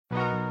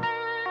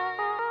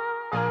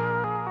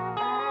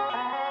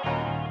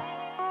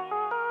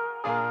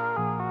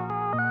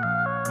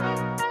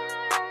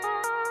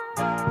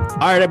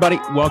All right, everybody.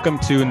 Welcome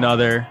to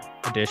another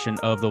edition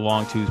of the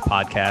Long Twos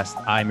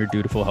podcast. I'm your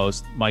dutiful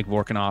host, Mike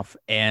Vorkanoff,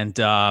 and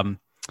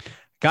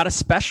got a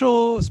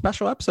special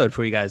episode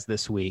for you guys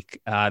this week.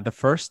 The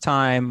first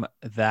time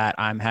that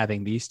I'm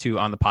having these two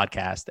on the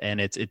podcast, and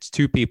it's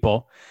two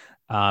people.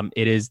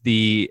 It is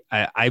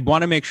I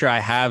want to make sure I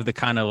have the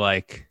kind of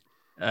like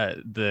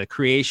the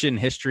creation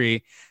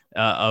history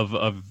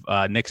of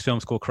Knicks Film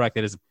School correct.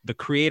 It is the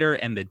creator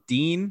and the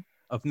dean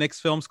of Knicks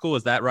Film School.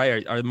 Is that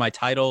right? Are my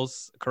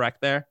titles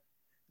correct there?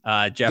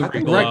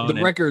 Jeffrey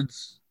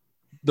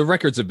the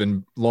records have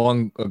been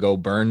long ago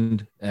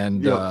burned,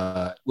 and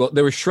well,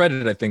 they were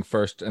shredded, I think,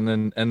 first, and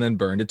then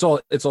burned. It's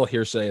all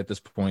hearsay at this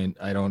point.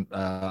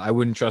 I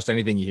wouldn't trust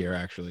anything you hear,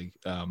 actually,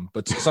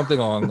 but something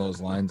along those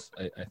lines,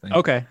 I think.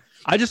 Okay,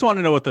 I just want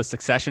to know what the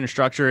succession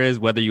structure is,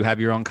 whether you have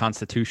your own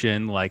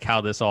constitution, like how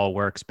this all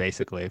works,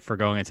 basically, for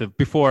going into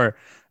before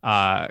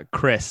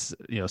Chris,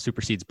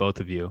 supersedes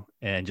both of you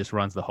and just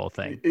runs the whole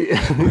thing.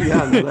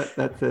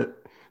 That's it.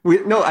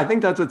 I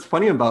think that's what's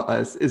funny about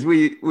us is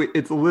we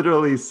it's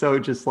literally so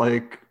just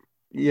like,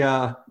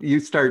 yeah, you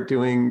start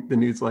doing the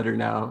newsletter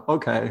now.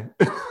 Okay.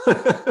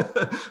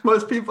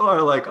 Most people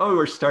are like, oh,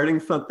 we're starting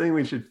something.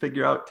 We should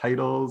figure out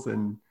titles.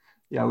 And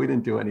yeah, we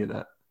didn't do any of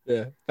that.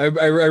 Yeah. I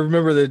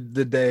remember the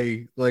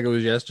day, like it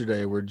was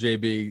yesterday, where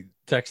JB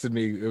texted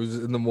me. It was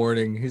in the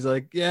morning. He's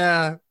like,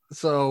 yeah,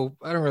 so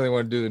I don't really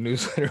want to do the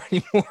newsletter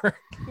anymore.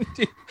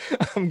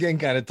 I'm getting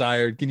kind of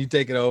tired. Can you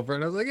take it over?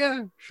 And I was like,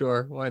 yeah,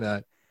 sure. Why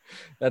not?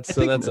 That's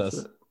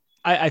us.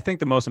 I think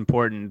the most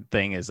important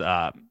thing is,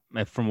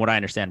 from what I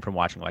understand from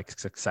watching like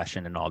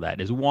Succession and all that,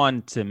 is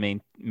one, to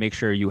make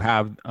sure you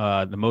have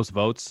the most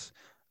votes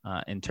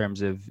in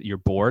terms of your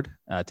board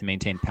to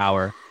maintain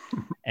power,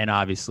 and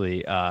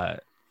obviously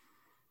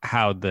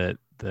how the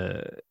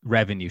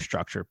revenue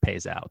structure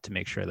pays out to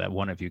make sure that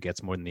one of you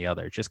gets more than the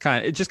other. It just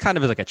kind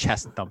of is like a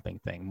chest thumping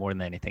thing more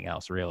than anything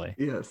else, really.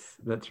 Yes,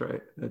 that's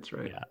right.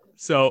 Yeah.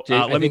 So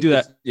let me do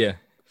that. Yeah.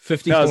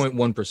 50.1%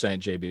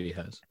 JB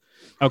has.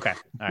 Okay.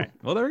 All right.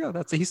 Well, there we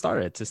go. He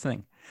started. It's his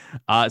thing.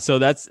 So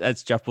that's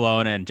Jeff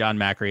Malone and John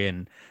Macri.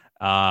 And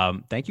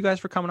thank you guys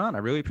for coming on. I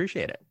really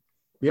appreciate it.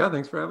 Yeah.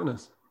 Thanks for having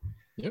us.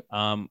 Yep.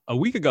 A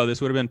week ago,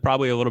 this would have been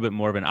probably a little bit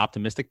more of an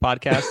optimistic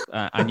podcast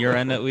on your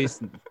end, at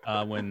least,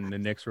 when the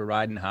Knicks were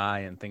riding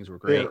high and things were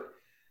great.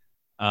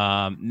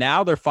 Yeah.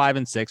 Now they're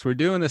 5-6. We're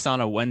doing this on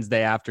a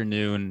Wednesday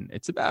afternoon.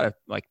 It's about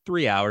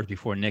 3 hours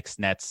before Knicks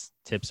Nets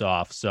tips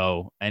off.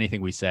 So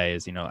anything we say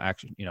is,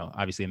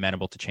 obviously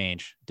amenable to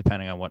change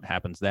depending on what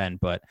happens then.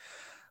 But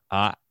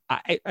I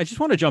just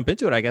want to jump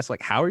into it, I guess.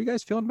 Like, how are you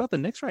guys feeling about the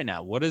Knicks right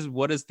now? What is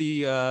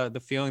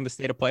the feeling, the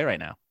state of play right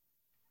now?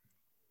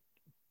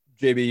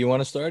 JB, you want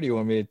to start, or do you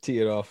want me to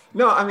tee it off?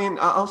 No, I mean,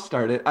 I'll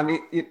start it. I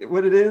mean,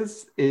 what it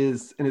is,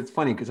 and it's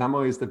funny because I'm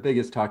always the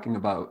biggest talking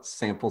about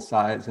sample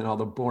size and all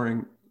the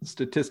boring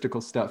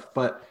statistical stuff.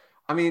 But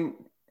I mean,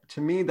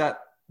 to me,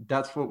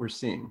 that's what we're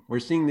seeing. We're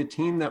seeing the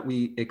team that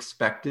we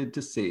expected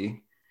to see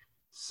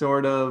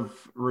sort of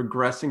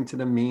regressing to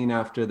the mean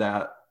after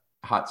that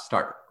hot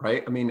start,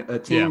 right? I mean, a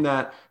team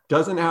that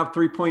doesn't have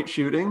 3-point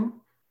shooting.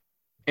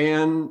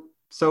 And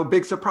so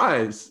big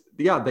surprise.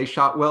 Yeah, they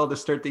shot well to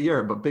start the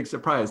year, but big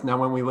surprise. Now,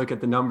 when we look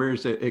at the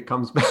numbers, it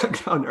comes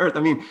back down to earth. I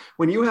mean,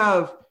 when you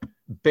have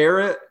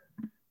Barrett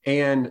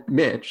and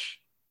Mitch,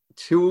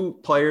 two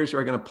players who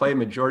are going to play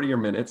majority of your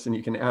minutes, and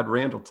you can add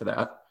Randall to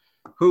that,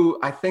 who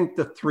I think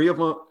the three of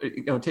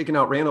them, taking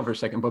out Randall for a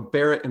second, but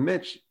Barrett and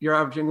Mitch, you're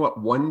averaging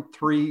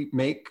 1-3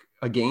 make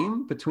a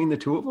game between the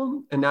two of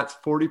them. And that's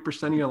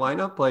 40% of your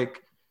lineup.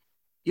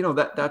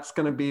 That's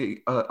going to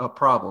be a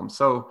problem.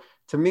 So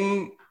to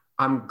me,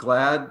 I'm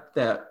glad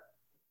that,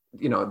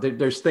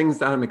 there's things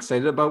that I'm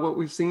excited about what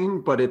we've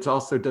seen, but it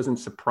also doesn't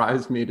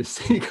surprise me to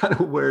see kind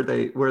of where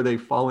they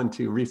fall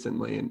into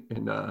recently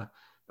and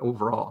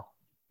overall.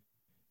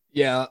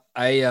 Yeah,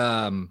 I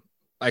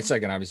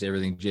second obviously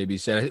everything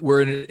JB said.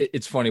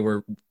 It's funny.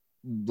 We're,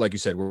 like you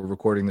said, we're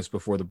recording this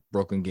before the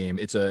Brooklyn game.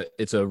 It's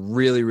a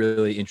really,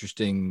 really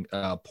interesting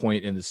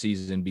point in the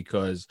season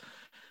because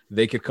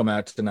they could come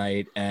out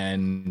tonight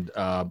and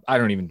I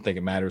don't even think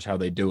it matters how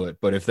they do it.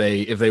 But if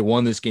they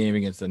won this game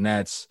against the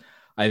Nets,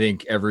 I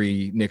think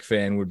every Knicks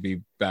fan would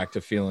be back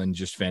to feeling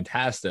just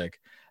fantastic.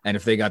 And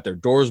if they got their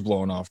doors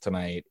blown off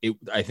tonight,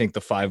 I think the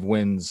 5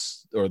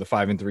 wins or the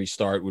 5-3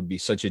 start would be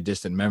such a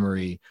distant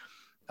memory.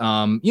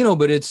 But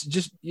it's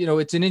just,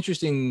 it's an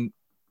interesting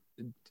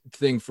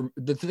thing.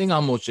 The thing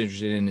I'm most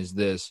interested in is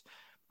this,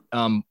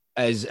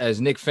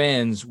 as Knicks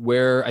fans,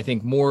 where I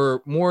think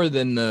more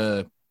than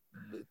the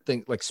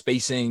thing like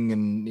spacing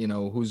and,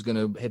 who's going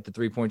to hit the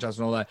 3-point shots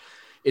and all that,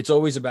 it's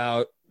always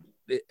about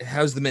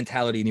how's the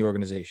mentality in the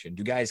organization?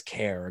 Do guys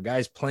care? Are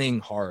guys playing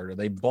hard? Are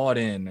they bought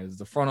in? Does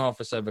the front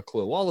office have a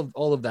clue?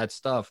 All of that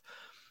stuff.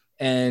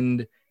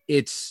 And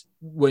it's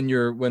when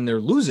they're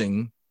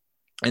losing,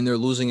 and they're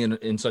losing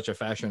in such a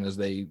fashion as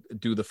they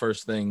do the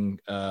first thing,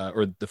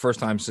 or the first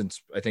time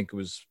since, I think it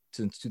was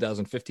since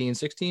 2015,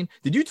 16.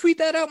 Did you tweet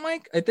that out,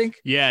 Mike? I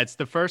think. Yeah, it's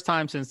the first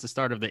time since the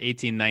start of the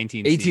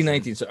 18-19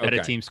 18-19, season so, okay, that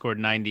a team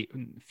scored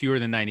fewer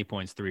than 90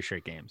 points 3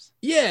 straight games.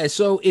 Yeah,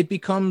 so it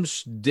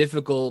becomes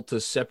difficult to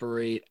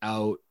separate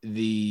out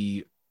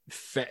the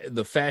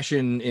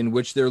fashion in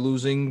which they're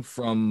losing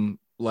from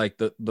like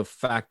the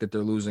fact that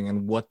they're losing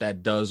and what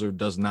that does or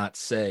does not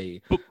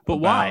say. But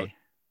why?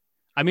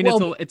 I mean,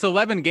 it's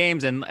 11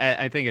 games, and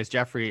I think as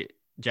Jeff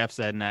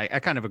said, and I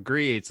kind of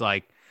agree. It's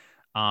like,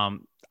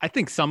 I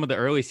think some of the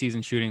early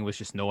season shooting was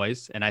just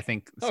noise, and I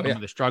think some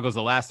of the struggles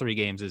the last 3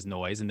 games is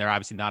noise, and they're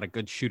obviously not a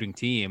good shooting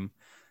team.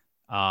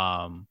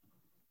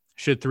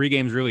 Should 3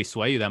 games really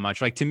sway you that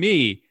much? Like, to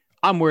me,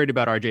 I'm worried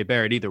about RJ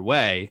Barrett either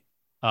way.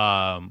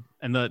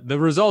 And the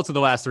results of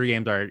the last 3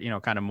 games are,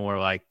 kind of more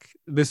like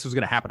this was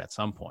going to happen at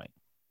some point.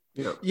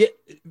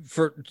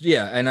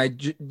 Yeah. And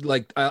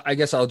I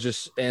guess I'll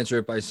just answer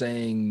it by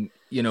saying,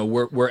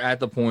 we're at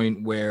the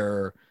point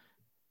where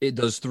it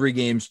does 3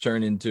 games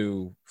turn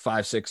into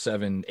 5, 6,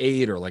 7,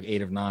 8, or like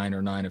 8 of 9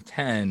 or 9 of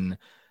 10.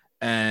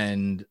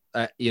 And,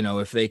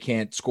 if they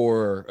can't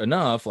score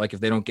enough, like if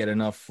they don't get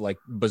enough, like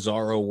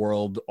bizarro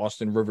world,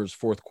 Austin Rivers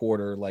fourth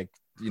quarter,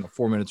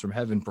 4 minutes from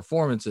heaven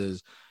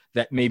performances,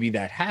 that maybe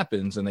that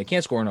happens and they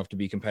can't score enough to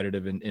be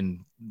competitive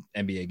in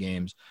NBA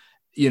games.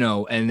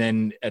 And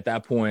then at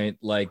that point,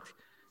 like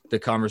the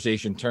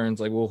conversation turns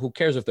like, well, who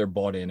cares if they're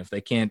bought in? If they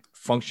can't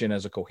function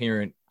as a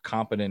coherent,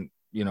 competent,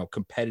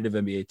 competitive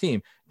NBA team,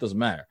 it doesn't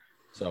matter.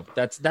 So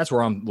that's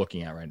where I'm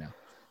looking at right now.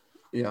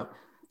 Yeah.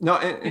 No,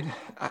 and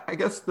I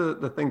guess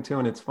the thing too,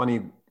 and it's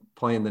funny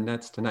playing the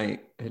Nets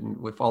tonight and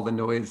with all the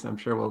noise, I'm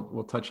sure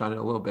we'll touch on it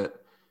a little bit.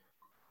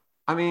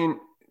 I mean,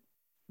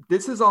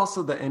 this is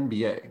also the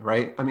NBA,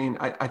 right? I mean,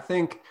 I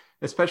think,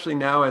 especially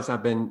now as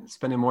I've been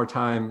spending more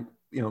time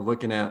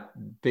looking at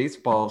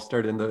baseball,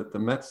 starting the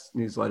Mets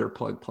newsletter,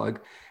 plug.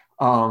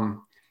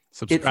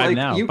 Subscribe like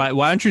now. But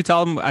why don't you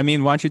tell them? I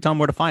mean, why don't you tell them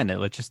where to find it?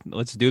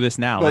 Let's do this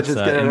now. Let's just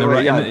get it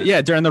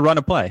away. During the run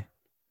of play.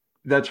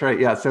 That's right.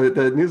 Yeah. So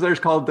the newsletter is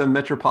called the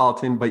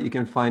Metropolitan, but you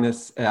can find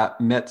us at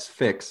Mets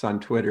Fix on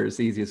Twitter. Is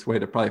the easiest way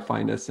to probably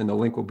find us, and the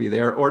link will be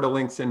there, or the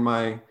links in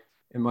my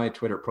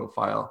Twitter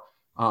profile.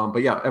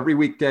 But yeah, every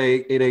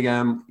weekday, 8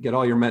 a.m., get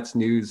all your Mets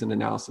news and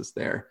analysis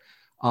there.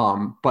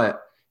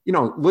 But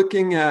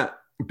looking at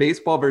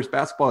baseball versus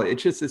basketball,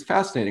 it's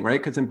fascinating, right?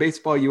 Because in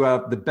baseball, you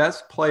have the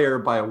best player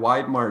by a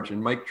wide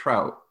margin, Mike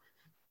Trout,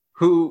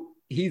 who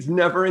he's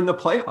never in the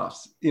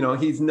playoffs.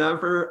 He's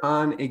never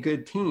on a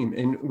good team.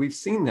 And we've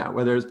seen that,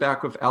 whether it's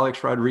back with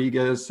Alex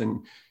Rodriguez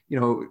and,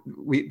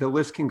 the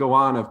list can go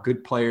on of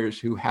good players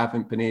who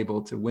haven't been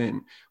able to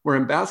win. Where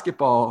in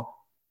basketball,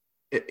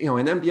 in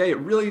NBA, it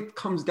really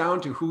comes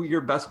down to who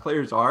your best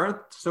players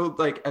are. So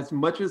like, as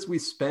much as we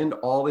spend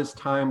all this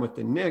time with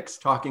the Knicks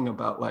talking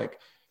about like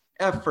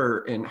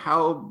effort and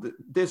how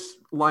this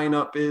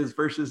lineup is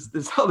versus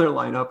this other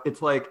lineup,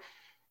 it's like,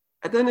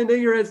 at the end of the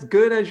day, you're as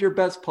good as your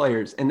best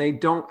players, and they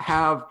don't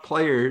have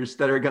players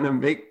that are going to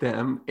make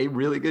them a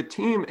really good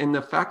team. And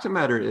the fact of the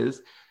matter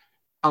is,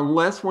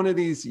 unless one of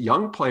these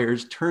young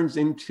players turns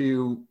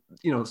into,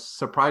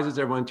 surprises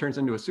everyone, turns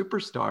into a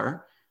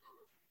superstar,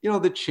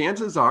 the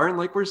chances are, and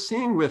like we're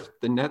seeing with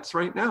the Nets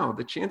right now,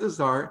 the chances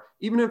are,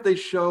 even if they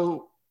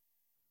show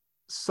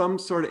some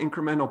sort of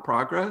incremental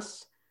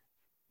progress,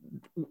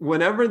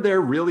 whenever they're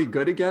really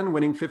good again,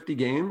 winning 50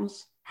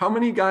 games, how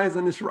many guys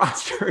on this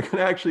roster are going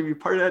to actually be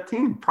part of that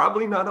team?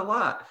 Probably not a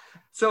lot.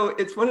 So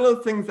it's one of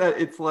those things that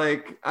it's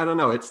like, I don't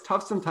know, it's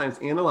tough sometimes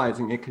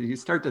analyzing it, because you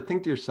start to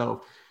think to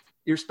yourself,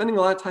 you're spending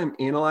a lot of time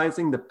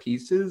analyzing the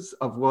pieces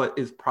of what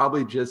is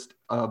probably just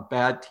a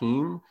bad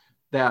team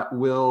that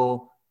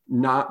will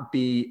not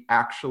be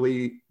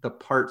actually the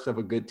parts of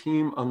a good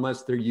team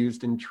unless they're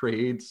used in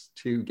trades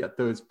to get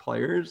those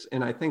players.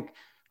 And I think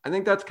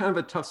that's kind of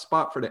a tough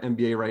spot for the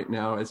NBA right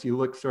now, as you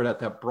look sort of at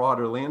that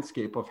broader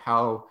landscape of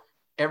how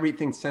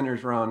everything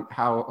centers around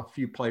how a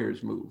few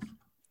players move.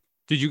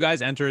 Did you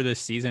guys enter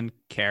this season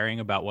caring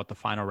about what the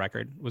final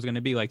record was going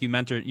to be? Like you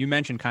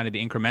mentioned kind of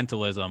the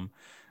incrementalism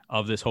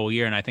of this whole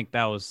year. And I think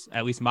that was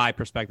at least my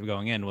perspective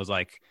going in, was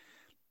like,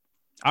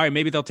 all right,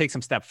 maybe they'll take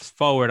some steps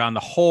forward on the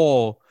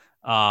whole,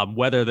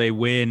 whether they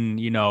win,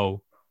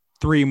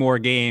 3 more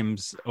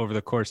games over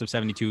the course of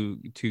 72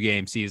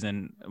 game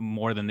season,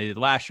 more than they did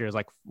last year, is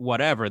like,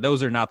 whatever.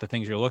 Those are not the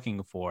things you're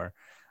looking for.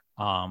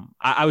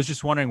 I was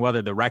just wondering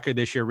whether the record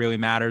this year really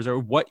matters, or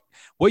what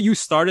you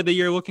started the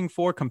year looking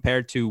for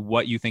compared to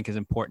what you think is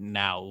important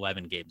now,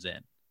 11 games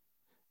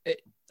in.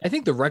 I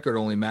think the record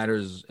only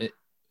matters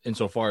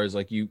insofar as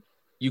like you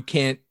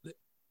can't,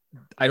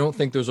 I don't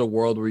think there's a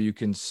world where you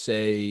can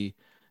say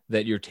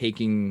that you're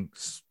taking,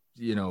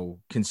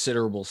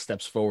 considerable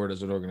steps forward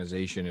as an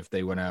organization if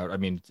they went out. I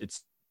mean,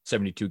 it's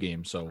 72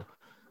 games. So,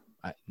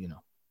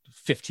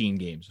 15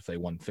 games if they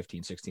won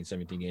 15, 16,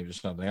 17 games or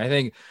something. I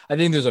think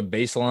there's a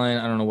baseline.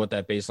 I don't know what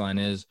that baseline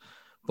is,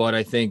 but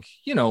I think,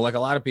 like a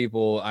lot of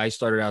people, I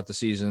started out the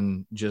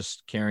season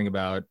just caring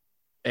about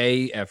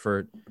A,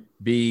 effort,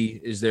 B,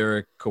 is there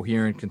a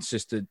coherent,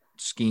 consistent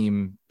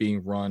scheme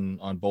being run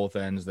on both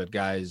ends that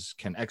guys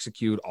can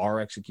are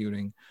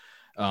executing,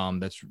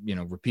 that's,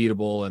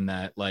 repeatable, and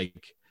that,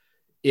 like,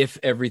 if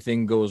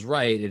everything goes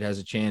right, it has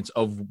a chance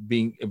of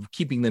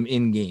keeping them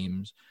in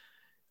games.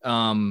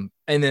 And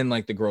then,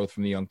 like, the growth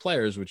from the young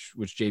players, which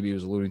JB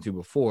was alluding to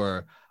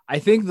before. I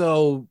think,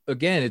 though,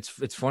 again,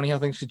 it's funny how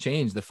things could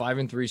change. The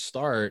 5-3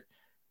 start,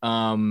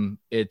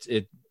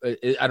 it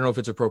I don't know if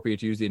it's appropriate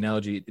to use the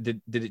analogy.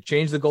 Did it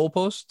change the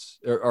goalposts,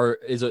 or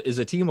is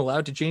a team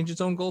allowed to change its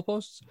own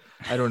goalposts?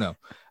 I don't know.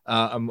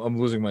 I'm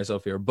losing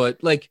myself here,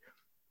 but, like,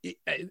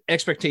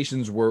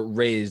 expectations were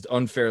raised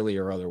unfairly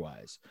or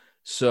otherwise.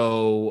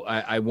 So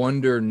I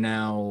wonder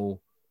now,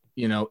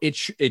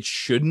 it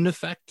shouldn't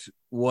affect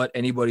what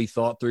anybody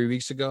thought 3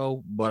 weeks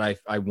ago, but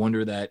I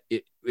wonder that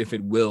if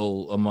it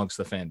will amongst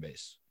the fan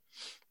base.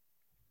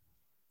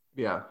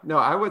 Yeah, no,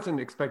 I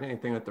wasn't expecting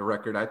anything with the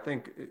record. I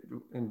think,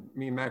 and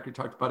me and Macri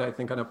talked about it, I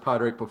think on a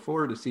pod right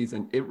before the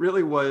season, it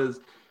really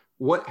was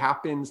what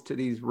happens to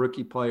these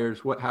rookie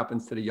players, what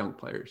happens to the young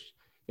players.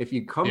 If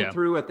you come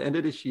through at the end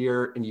of this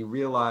year and you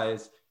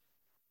realize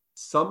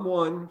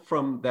someone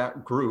from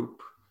that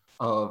group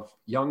of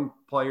young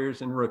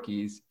players and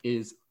rookies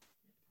is,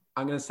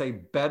 I'm going to say,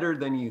 better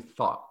than you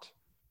thought,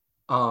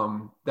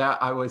 that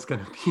I was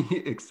going to be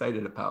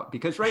excited about.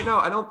 Because right now,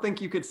 I don't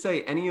think you could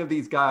say any of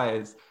these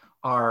guys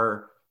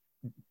are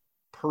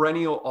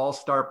perennial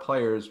all-star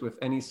players with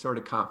any sort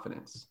of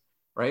confidence,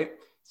 right?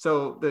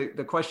 So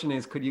the question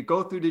is, could you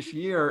go through this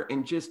year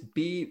and just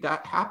be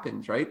that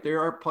happens, right? There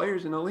are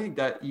players in the league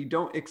that you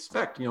don't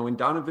expect. When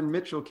Donovan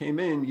Mitchell came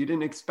in, you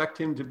didn't expect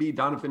him to be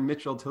Donovan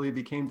Mitchell till he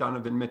became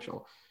Donovan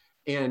Mitchell.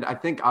 And I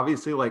think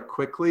obviously, like,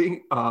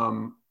 quickly,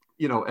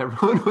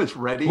 everyone was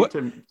ready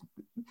to.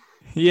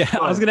 Yeah,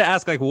 I was going to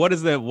ask, like, what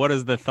is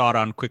the thought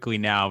on quickly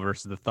now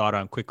versus the thought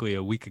on quickly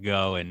a week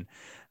ago, and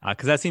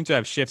because that seems to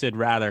have shifted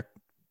rather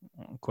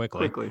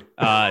quickly.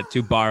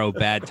 To borrow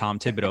bad Tom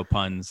Thibodeau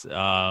puns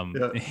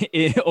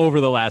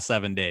over the last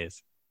 7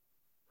 days.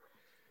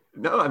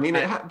 No, I mean,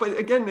 but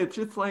again, it's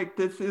just like,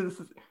 this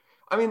is.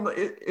 I mean,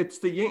 it's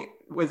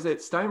was it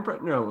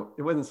Steinbrenner? No,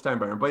 it wasn't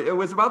Steinbrenner, but it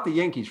was about the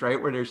Yankees,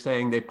 right? Where they're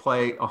saying they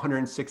play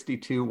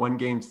 162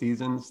 one-game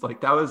seasons.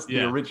 Like, that was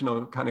the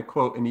original kind of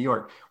quote in New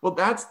York. Well,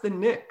 that's the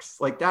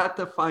Knicks. Like, that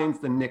defines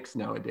the Knicks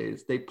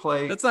nowadays. They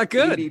play. That's not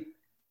good. 80,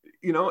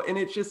 and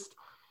it's just,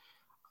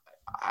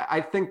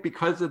 I think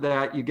because of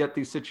that, you get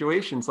these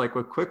situations like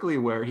with Quickly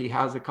where he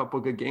has a couple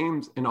good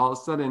games and all of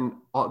a sudden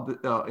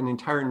an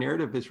entire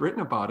narrative is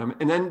written about him.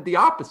 And then the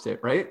opposite,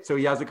 right? So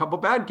he has a couple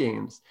bad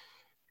games.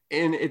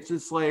 And it's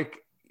just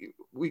like,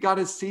 we got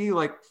to see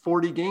like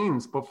 40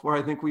 games before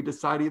I think we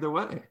decide either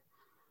way.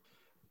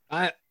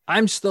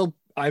 I'm still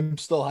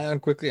high on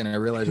Quickly, and I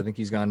realize I think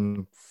he's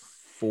gone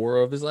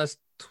 4 of his last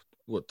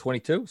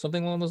 22,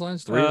 something along those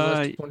lines. 3 of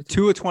his last 22?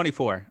 2 of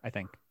 24, I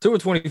think. 2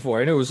 of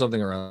 24. I knew it was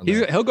something around.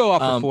 He'll go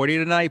off for 40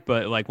 tonight,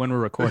 but like when we're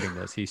recording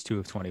this, he's 2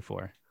 of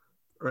 24.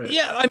 Right.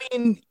 Yeah, I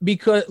mean,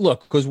 but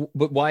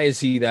why is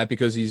he that?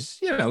 Because he's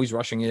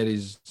rushing it.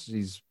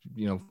 He's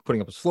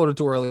putting up his floater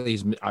too early.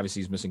 He's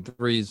missing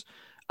threes.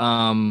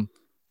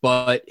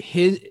 But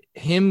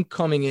him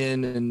coming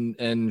in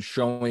and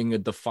showing a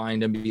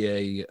defined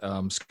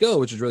NBA skill,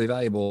 which is really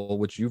valuable,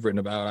 which you've written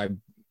about,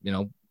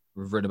 we've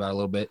written about a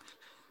little bit,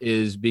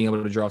 is being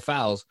able to draw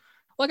fouls.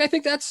 Like, I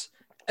think that's,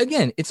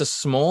 again, it's a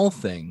small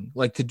thing.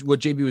 Like, to what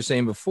JB was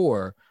saying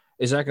before.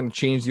 Is that going to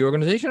change the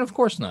organization? Of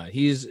course not.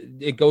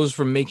 It goes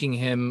from making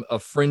him a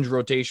fringe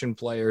rotation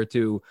player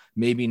to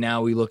maybe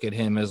now we look at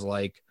him as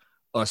like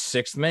a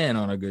 6th man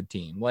on a good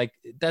team. Like,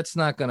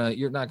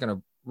 you're not going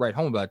to write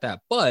home about that,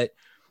 but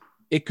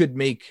it could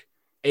make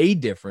a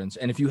difference.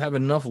 And if you have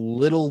enough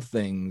little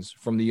things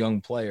from the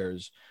young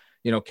players,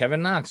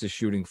 Kevin Knox is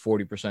shooting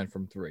 40%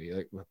 from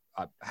 3.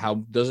 Like, how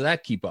does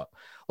that keep up?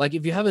 Like,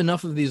 if you have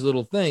enough of these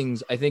little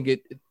things, I think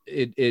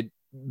it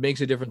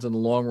makes a difference in the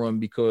long run,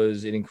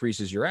 because it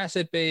increases your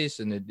asset base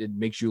and it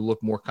makes you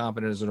look more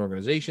competent as an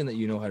organization, that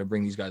you know how to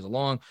bring these guys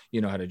along,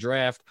 how to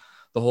draft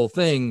the whole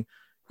thing,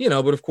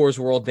 but of course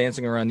we're all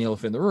dancing around the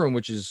elephant in the room,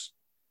 which is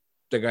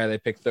the guy they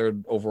picked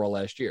 3rd overall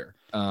last year.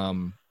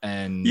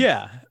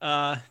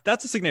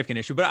 That's a significant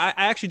issue, but I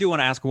actually do want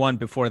to ask one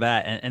before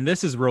that. And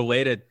this is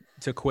related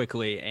to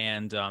Quickly.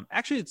 And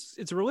actually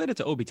it's related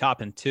to Obi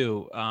Toppin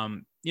too.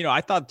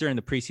 I thought during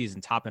the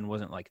preseason Toppin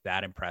wasn't like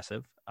that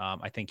impressive.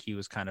 I think he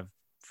was kind of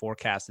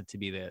forecasted to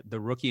be the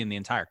rookie in the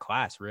entire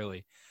class,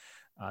 really,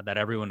 that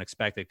everyone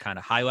expected kind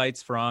of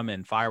highlights from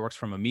and fireworks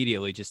from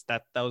immediately. Just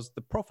that was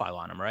the profile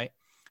on him, right?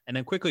 And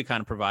then Quickly kind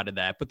of provided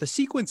that. But the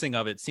sequencing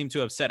of it seemed to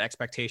have set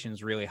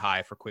expectations really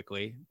high for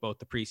Quickly, both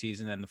the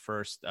preseason and the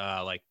first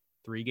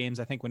 3 games,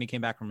 I think, when he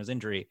came back from his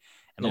injury.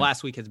 And the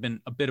last week has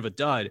been a bit of a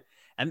dud.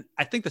 And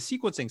I think the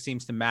sequencing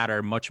seems to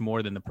matter much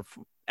more than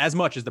as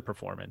much as the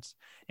performance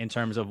in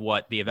terms of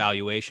what the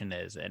evaluation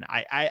is. And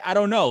I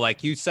don't know,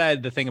 like you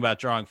said, the thing about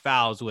drawing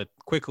fouls with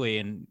Quickly,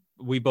 and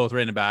we both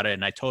written about it,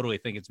 and I totally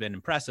think it's been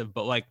impressive.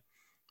 But like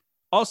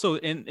also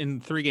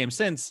in 3 games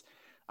since,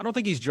 I don't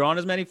think he's drawn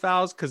as many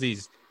fouls because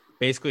he's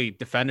basically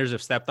defenders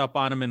have stepped up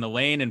on him in the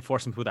lane and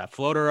forced him to put that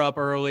floater up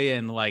early,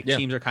 and like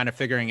teams are kind of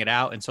figuring it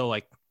out. And so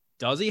like,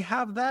 does he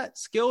have that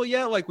skill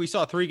yet? Like we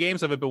saw 3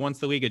 games of it, but once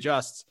the league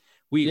adjusts,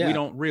 we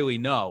don't really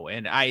know.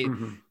 And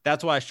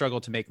that's why I struggle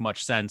to make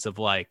much sense of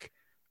like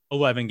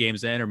 11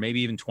 games in, or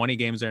maybe even 20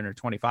 games in, or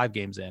 25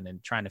 games in,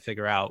 and trying to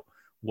figure out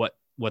what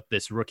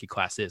this rookie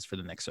class is for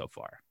the Knicks so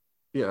far.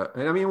 Yeah.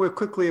 And I mean,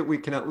 we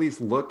can at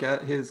least look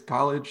at his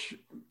college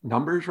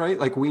numbers, right?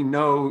 Like we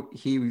know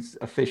he was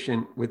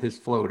efficient with his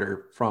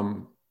floater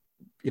from,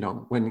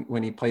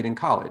 when he played in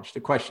college. The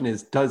question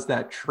is, does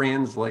that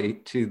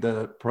translate to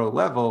the pro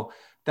level?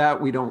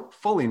 That we don't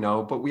fully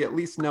know, but we at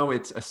least know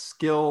it's a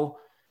skill.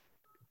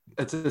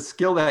 It's a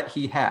skill that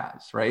he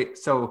has, right?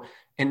 So,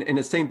 and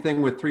the same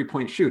thing with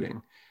 3-point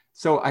shooting.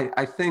 So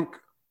I think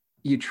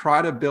you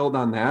try to build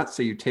on that.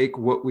 So you take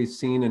what we've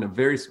seen in a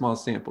very small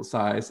sample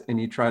size and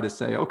you try to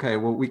say, okay,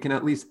 well, we can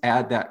at least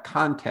add that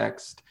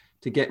context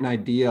to get an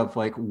idea of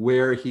like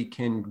where he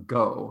can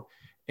go.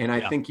 And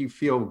I think you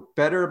feel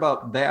better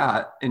about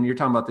that. And you're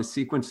talking about the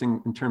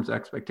sequencing in terms of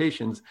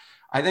expectations.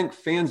 I think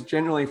fans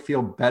generally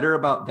feel better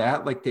about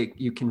that. Like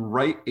you can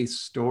write a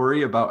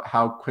story about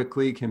how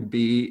quickly he can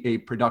be a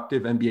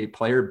productive NBA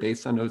player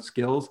based on those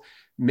skills.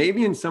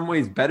 Maybe in some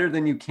ways better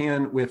than you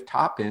can with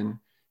Toppin,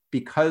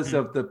 because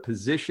of the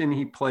position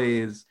he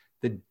plays,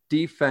 the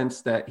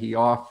defense that he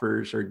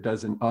offers or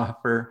doesn't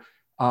offer,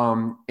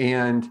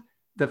 and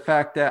the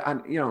fact that I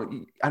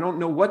don't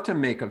know what to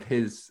make of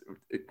his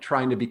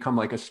trying to become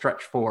like a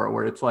stretch 4,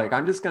 where it's like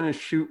I'm just going to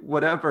shoot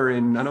whatever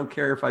and I don't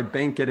care if I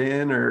bank it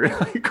in or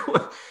like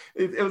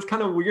it was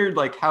kind of weird,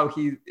 like how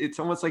it's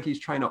almost like he's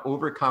trying to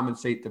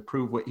overcompensate to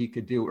prove what he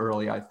could do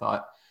early, I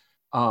thought.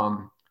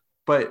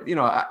 But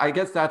I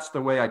guess that's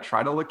the way I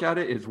try to look at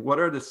it, is what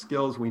are the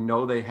skills we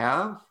know they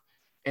have?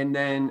 And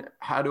then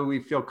how do we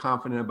feel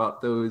confident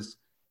about those,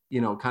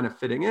 kind of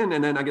fitting in?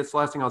 And then I guess the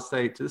last thing I'll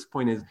say to this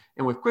point is,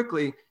 and with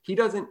Quickly, he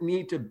doesn't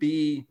need to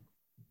be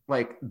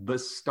like the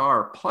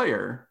star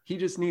player. He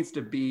just needs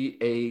to be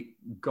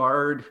a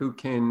guard who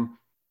can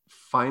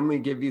finally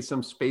give you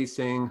some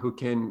spacing, who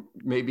can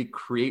maybe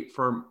create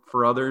for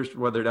others,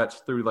 whether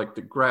that's through like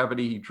the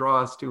gravity he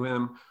draws to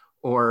him,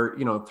 or,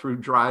 through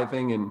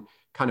driving and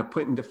kind of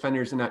putting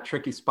defenders in that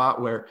tricky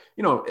spot where,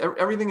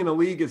 everything in the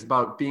league is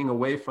about being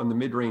away from the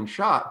mid-range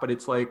shot, but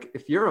it's like,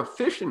 if you're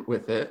efficient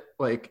with it,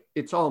 like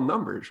it's all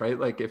numbers, right?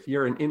 Like if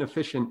you're an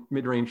inefficient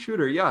mid-range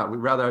shooter, we'd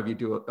rather have you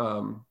do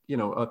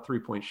a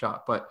 3-point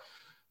shot. But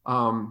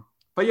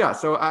yeah,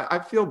 so I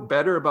feel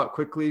better about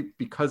Quickly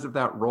because of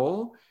that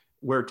role,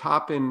 where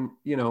Toppin,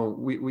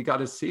 we got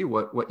to see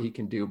what he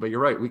can do. But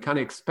you're right. We kind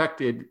of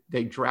expected,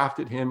 they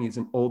drafted him. He's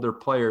an older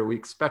player. We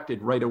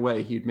expected right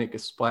away he'd make a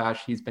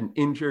splash. He's been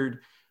injured.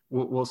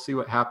 We'll see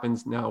what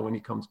happens now when he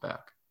comes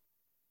back.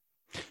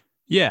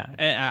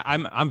 Yeah,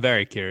 I'm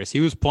very curious. He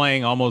was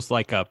playing almost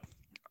like a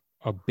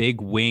big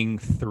wing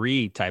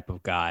 3 type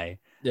of guy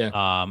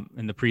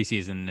in the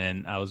preseason,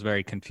 and I was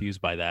very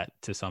confused by that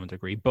to some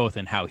degree, both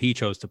in how he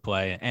chose to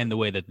play and the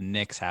way that the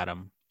Knicks had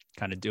him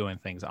kind of doing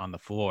things on the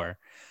floor.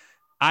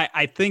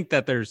 I think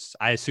that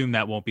I assume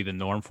that won't be the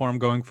norm for him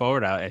going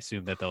forward. I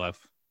assume that they'll have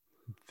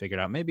figured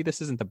out maybe this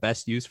isn't the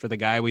best use for the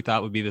guy we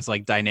thought would be this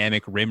like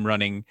dynamic rim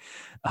running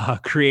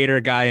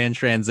creator guy in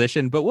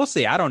transition, but we'll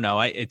see. I don't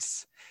know.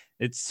 It's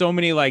so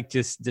many like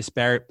just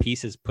disparate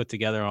pieces put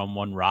together on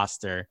one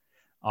roster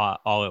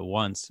all at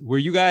once. Were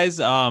you guys,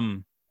 I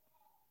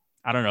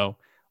don't know,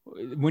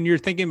 when you're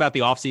thinking about the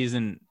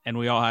offseason, and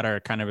we all had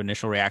our kind of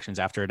initial reactions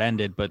after it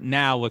ended, but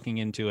now looking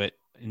into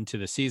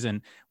the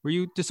season, were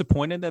you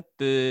disappointed that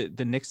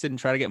the Knicks didn't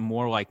try to get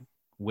more like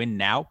win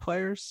now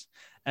players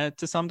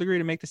to some degree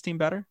to make this team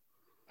better?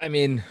 I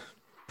mean,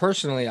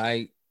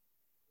 personally,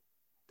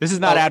 this is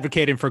not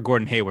advocating for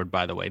Gordon Hayward,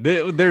 by the way.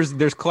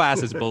 There's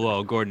classes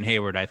below Gordon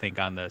Hayward, I think,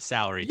 on the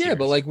salary tiers. Yeah,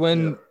 but like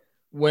when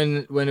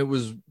it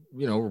was,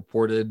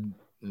 reported,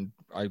 and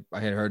I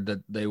had heard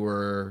that they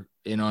were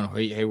in on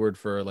Hayward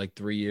for like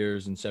 3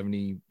 years and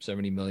 70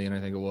 million,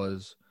 I think it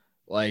was.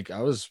 Like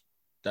that was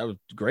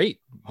great.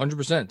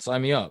 100%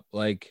 sign me up.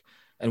 Like,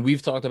 and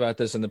we've talked about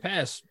this in the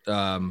past,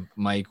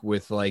 Mike,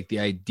 with like the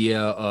idea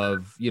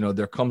of,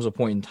 there comes a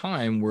point in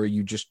time where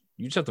you just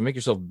have to make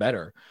yourself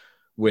better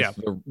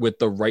with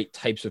the right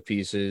types of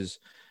pieces.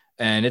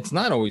 And it's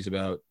not always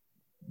about,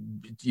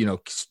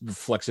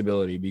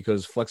 flexibility,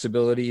 because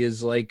flexibility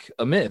is like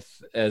a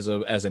myth as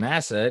an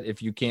asset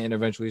if you can't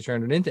eventually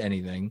turn it into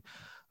anything.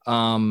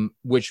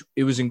 Which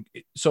it was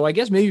so I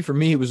guess maybe for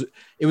me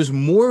it was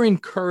more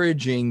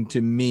encouraging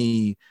to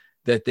me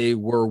that they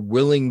were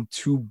willing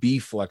to be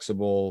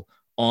flexible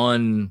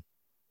on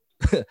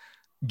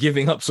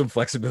giving up some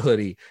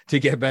flexibility to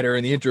get better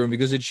in the interim,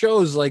 because it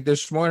shows like they're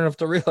smart enough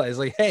to realize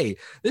like, hey,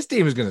 this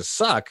team is going to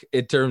suck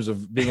in terms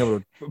of being able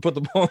to put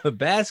the ball in the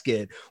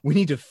basket. We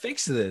need to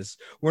fix this.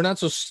 We're not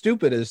so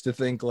stupid as to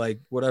think like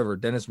whatever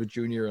Dennis Smith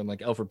Jr. and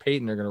like Alfred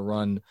Payton are going to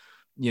run,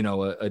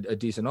 a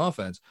decent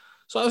offense.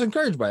 So I was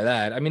encouraged by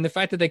that. I mean, the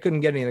fact that they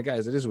couldn't get any of the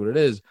guys, it is what it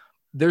is.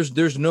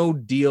 There's no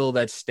deal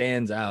that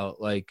stands out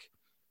like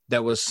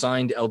that was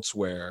signed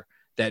elsewhere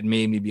that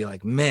made me be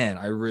like, man,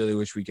 I really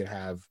wish we could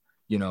have,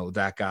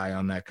 that guy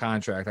on that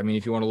contract. I mean,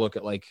 if you want to look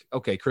at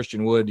okay,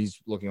 Christian Wood,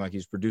 he's looking like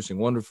he's producing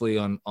wonderfully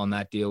on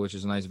that deal, which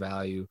is a nice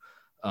value.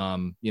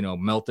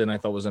 Melton, I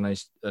thought was a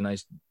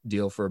nice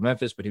deal for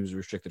Memphis, but he was a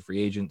restricted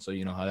free agent. So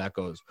you know how that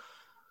goes.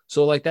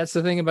 So that's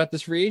the thing about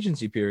this free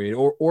agency period,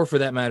 or for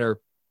that matter,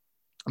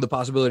 the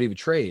possibility of a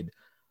trade.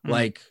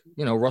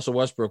 Russell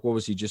Westbrook, what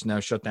was he just now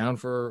shut down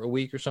for a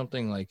week or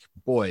something?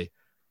 Boy,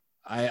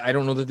 I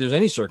don't know that there's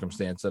any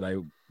circumstance that I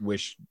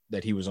wish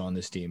that he was on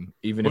this team.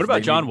 What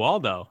about John Wall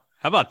though?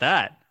 How about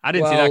that? I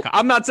didn't see that.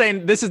 I'm not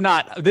saying this is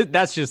not,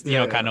 that's just,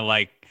 kind of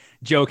like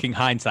joking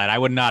hindsight. I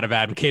would not have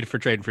advocated for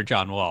trading for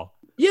John Wall.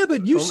 Yeah,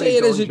 but you say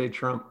it as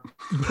Trump.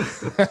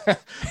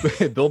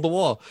 Build the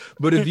wall.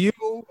 But if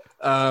you,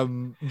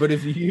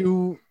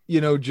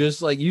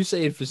 just like you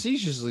say it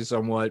facetiously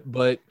somewhat,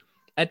 but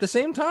at the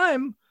same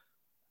time,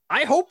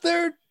 I hope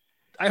that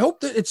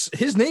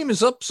his name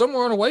is up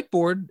somewhere on a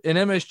whiteboard in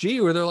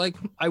MSG where they're like,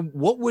 at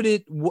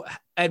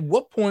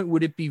what point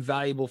would it be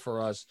valuable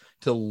for us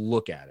to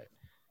look at it?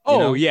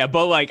 Yeah,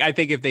 but I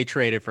think if they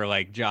traded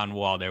for John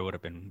Wall, there would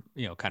have been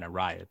kind of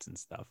riots and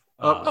stuff.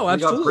 Absolutely.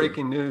 We got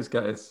breaking news,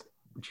 guys.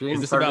 James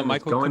is this Harden about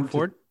Michael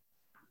Ford?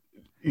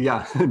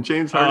 Yeah,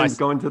 James Harden's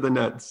going to the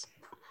Nets.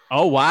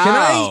 Oh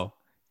wow!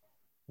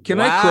 Can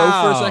I crow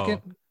for a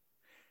second?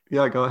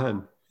 Yeah, go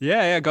ahead.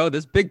 Yeah, go.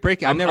 This big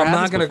breaking. I'm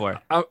not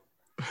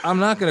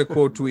gonna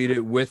quote tweet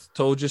it with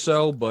 "told you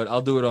so," but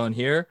I'll do it on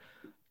here.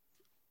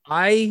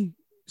 I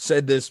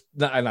said this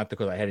not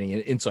because I had any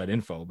inside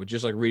info, but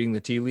just reading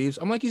the tea leaves.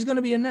 I'm like, he's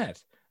gonna be a Net.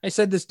 I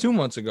said this 2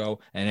 months ago,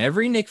 and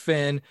every Knick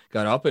fan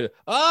got up and,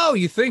 oh,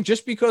 you think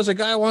just because a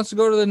guy wants to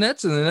go to the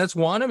Nets and the Nets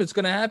want him, it's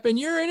going to happen?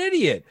 You're an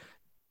idiot.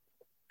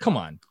 Come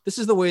on. This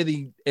is the way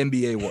the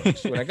NBA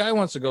works. When a guy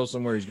wants to go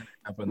somewhere, he's going to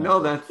happen.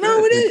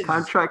 It is.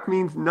 Contract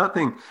means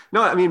nothing.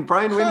 No, I mean,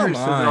 Brian Windhorst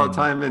says it all the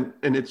time,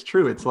 and it's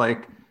true. It's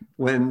like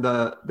when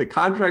the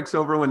contract's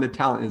over, when the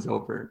talent is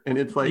over. And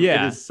it's it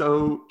is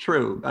so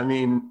true. I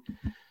mean,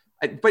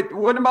 but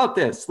what about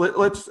this?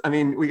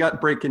 We got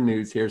breaking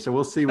news here, so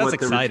we'll see what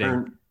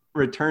the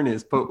return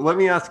is. But let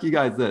me ask you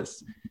guys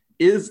this: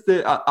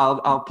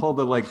 I'll pull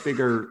the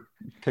bigger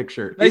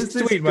picture. Nice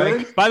tweet,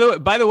 Mike. By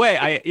the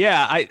way,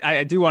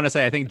 I do want to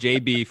say I think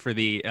JB for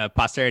the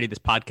posterity of this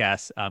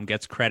podcast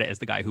gets credit as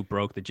the guy who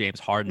broke the James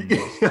Harden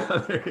news.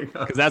 There you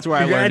go. Because that's where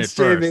I learned it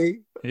first.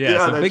 JB.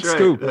 Yeah, so big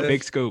scoop.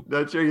 Big scoop.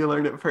 That's where you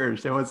learned it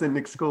first. It wasn't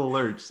Knicks School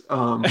Alerts.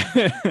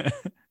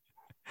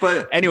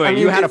 But anyway,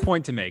 you had a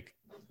point to make.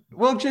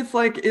 Well, just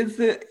is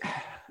it?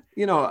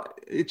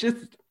 It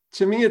just.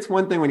 To me, it's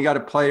one thing when you got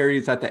a player,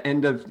 he's at the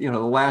end of, the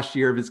last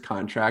year of his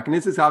contract. And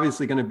this is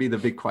obviously going to be the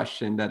big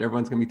question that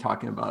everyone's going to be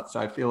talking about.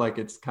 So I feel like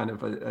it's kind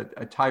of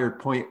a tired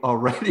point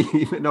already,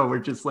 even though we're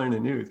just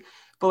learning news.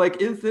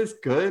 But is this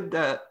good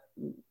that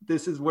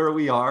this is where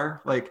we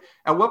are?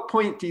 At what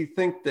point do you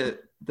think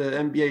that the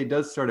NBA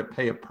does sort of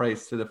pay a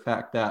price to the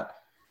fact that,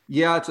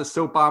 yeah, it's a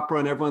soap opera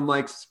and everyone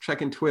likes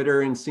checking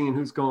Twitter and seeing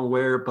who's going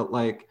where. But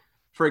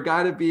for a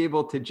guy to be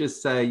able to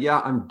just say,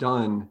 yeah, I'm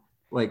done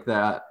like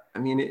that. I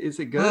mean, is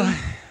it good?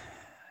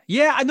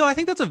 Yeah, I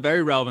think that's a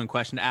very relevant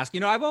question to ask.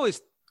 I've always,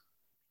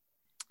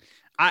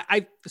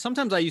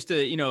 sometimes I used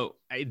to,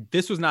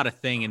 this was not a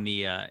thing in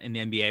the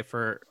NBA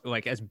for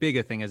as big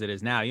a thing as it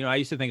is now. I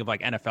used to think of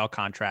NFL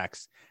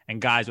contracts and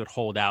guys would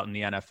hold out in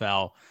the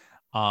NFL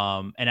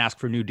and ask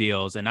for new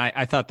deals. And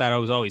I thought that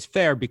was always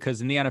fair because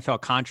in the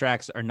NFL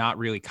contracts are not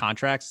really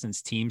contracts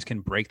since teams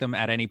can break them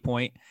at any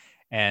point.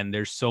 And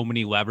there's so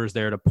many levers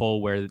there to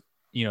pull where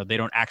they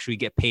don't actually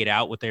get paid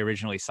out what they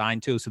originally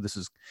signed to. So this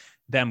is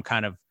them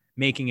kind of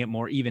making it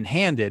more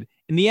even-handed.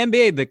 In the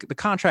NBA, the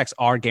contracts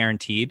are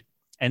guaranteed.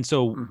 And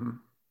so,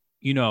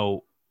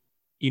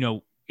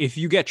 if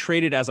you get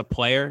traded as a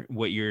player,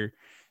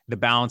 the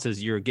balance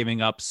is you're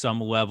giving up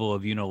some level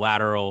of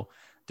unilateral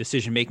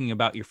decision-making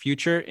about your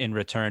future in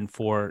return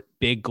for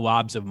big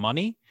globs of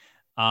money.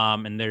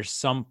 And there's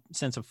some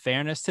sense of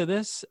fairness to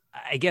this.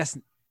 I guess,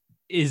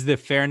 is the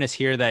fairness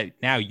here that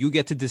now you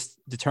get to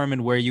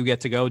determine where you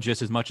get to go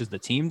just as much as the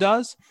team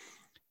does?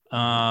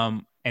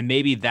 And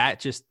maybe that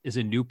just is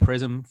a new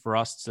prism for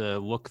us to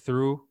look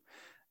through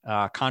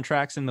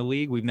contracts in the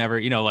league. We've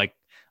never,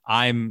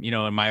 I'm,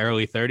 in my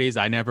early 30s,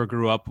 I never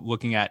grew up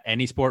looking at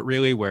any sport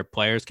really where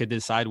players could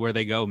decide where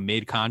they go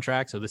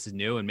mid-contract. So this is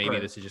new, and maybe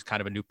this is just kind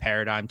of a new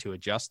paradigm to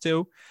adjust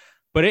to.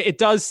 But it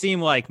does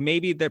seem like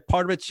maybe that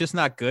part of it's just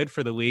not good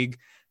for the league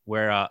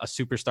where a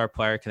superstar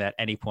player can at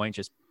any point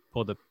just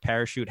pull the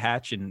parachute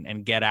hatch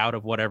and get out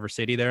of whatever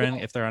city they're in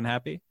if they're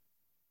unhappy.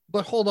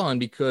 But hold on,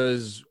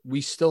 because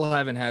we still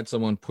haven't had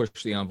someone push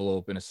the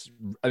envelope.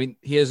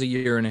 He has a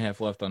year and a half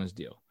left on his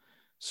deal.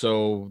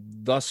 So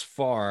thus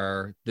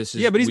far, this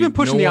is... Yeah, but he's been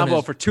pushing the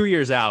envelope for 2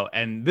 years out,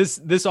 and this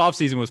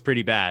offseason was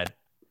pretty bad.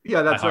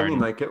 Yeah, that's what I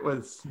mean. It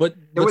was... But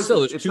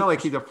still, it's not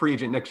like he's a free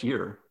agent next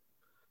year.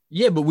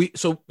 Yeah, but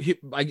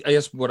I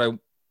guess what I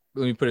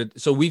let me put it.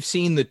 So we've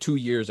seen the 2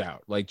 years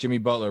out. Like Jimmy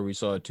Butler, we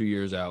saw 2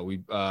 years out. We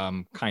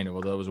kind of,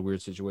 although it was a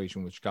weird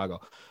situation with Chicago.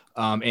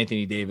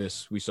 Anthony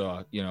Davis, we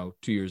saw 2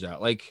 years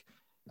out. Like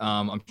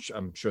I'm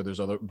sure there's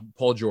other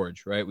Paul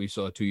George, right? We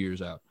saw 2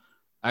 years out.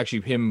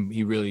 Actually,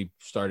 he really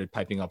started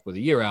piping up with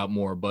a year out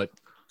more. But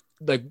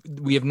like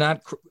we have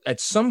not. At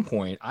some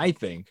point, I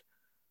think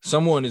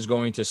someone is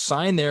going to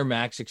sign their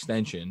max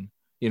extension.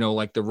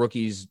 Like the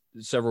rookies,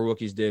 several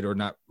rookies did, or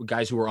not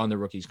guys who were on the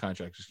rookies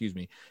contracts,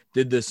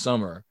 did this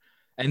summer.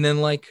 And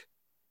then like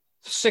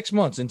 6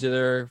 months into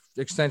their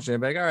extension,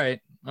 they're like, all right,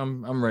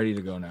 I'm ready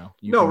to go now.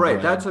 Right.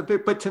 That's a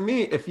bit, but to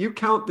me, if you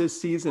count this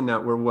season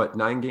that we're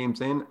 9 games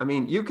in, I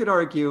mean, you could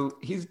argue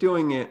he's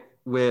doing it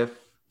with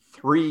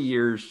 3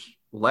 years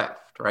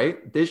left,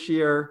 right? This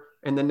year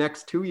and the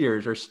next 2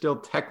 years are still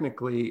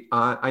technically,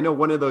 I know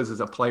one of those is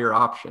a player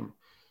option.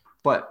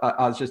 But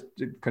I was just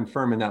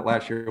confirming that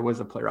last year it was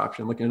a player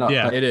option. Looking it up,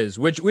 yeah, it is.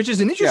 Which is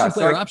an interesting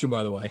player option,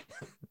 by the way.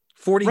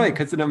 40, right?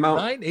 Because an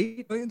amount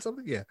 8 million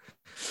something. Yeah,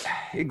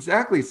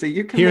 exactly. So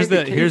you can. Here's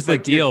the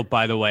deal,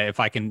 by the way. If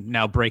I can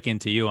now break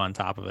into you on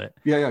top of it.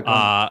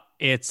 Yeah.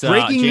 It's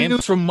breaking James...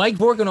 news from Mike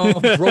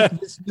Vorkanoff. Broke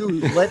this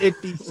news. Let it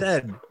be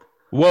said.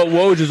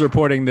 Woj is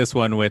reporting this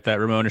one with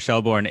Ramona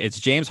Shelbourne. It's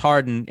James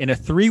Harden in a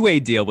 3-way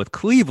deal with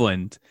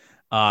Cleveland.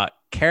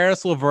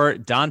 Karis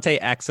LeVert, Dante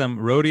Exum,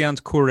 Rodion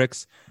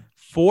Kurucs.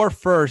 4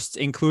 firsts,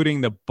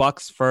 including the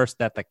Bucks first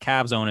that the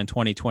Cavs own in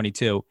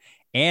 2022.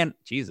 And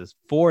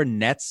 4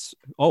 Nets.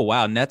 Oh,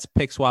 wow. Nets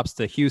pick swaps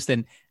to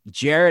Houston.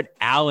 Jarrett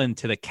Allen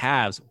to the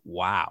Cavs.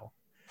 Wow.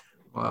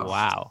 By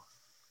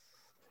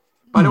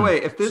the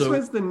way, if this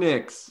was the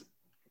Knicks,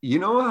 you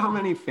know how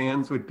many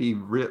fans would be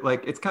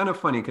like, it's kind of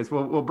funny because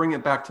we'll bring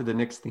it back to the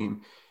Knicks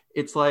theme.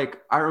 It's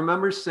like, I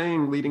remember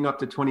saying leading up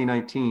to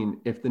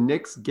 2019, if the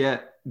Knicks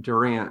get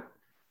Durant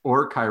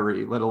or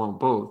Kyrie, let alone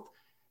both,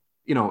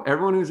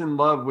 everyone who's in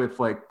love with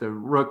like the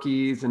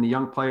rookies and the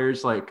young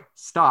players, like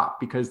stop,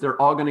 because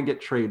they're all going to get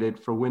traded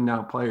for win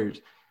now players.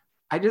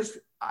 I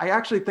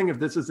actually think if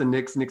this was the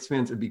Knicks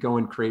fans would be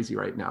going crazy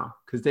right now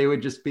because they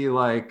would just be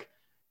like,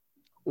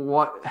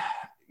 what,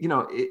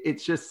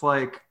 it's just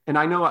like, and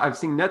I know I've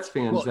seen Nets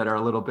fans that are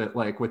a little bit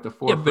like with the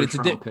 4 first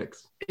round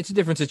picks. It's a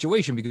different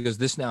situation because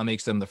this now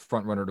makes them the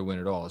front runner to win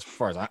it all. As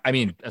far as I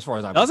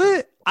does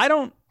it? I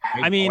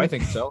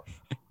think so.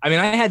 I mean,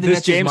 I had the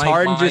Nets James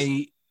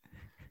Harden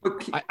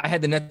I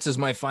had the Nets as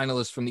my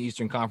finalist from the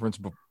Eastern Conference.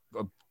 But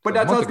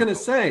that's what I was going to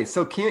say.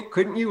 So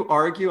couldn't you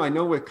argue? I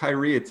know with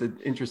Kyrie, it's an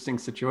interesting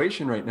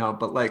situation right now,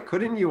 but like,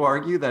 couldn't you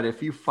argue that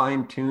if you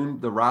fine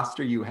tuned the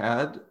roster you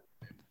had,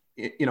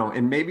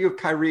 and maybe with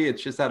Kyrie,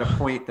 it's just at a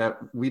point that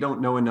we don't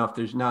know enough.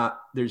 There's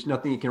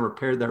nothing you can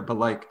repair there, but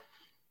like,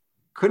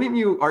 couldn't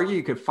you argue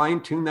you could fine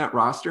tune that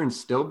roster and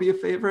still be a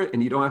favorite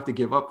and you don't have to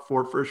give up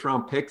 4 first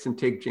round picks and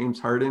take James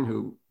Harden,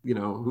 who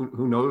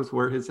knows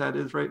where his head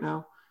is right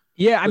now?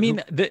 Yeah, I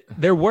mean,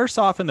 they're worse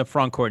off in the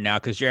front court now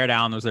because Jarrett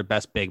Allen was their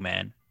best big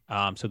man.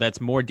 So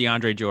that's more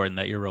DeAndre Jordan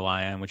that you're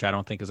relying on, which I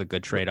don't think is a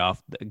good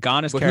trade-off.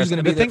 Gone is Karis. Who's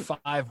going to be the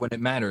 5 when it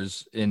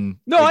matters?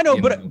 I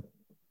know,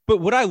 but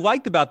what I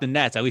liked about the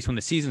Nets, at least when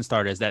the season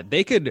started, is that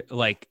they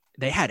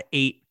had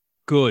 8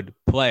 good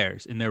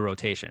players in their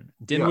rotation.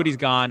 Dinwiddie's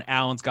gone,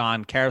 Allen's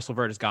gone, Karis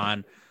LeVert is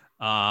gone.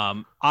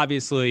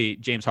 Obviously,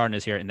 James Harden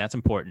is here, and that's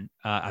important.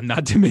 I'm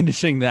not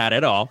diminishing that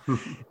at all.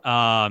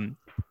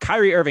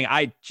 Kyrie Irving,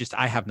 I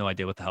have no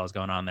idea what the hell is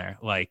going on there.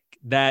 Like,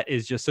 that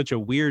is just such a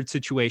weird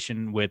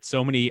situation with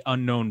so many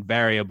unknown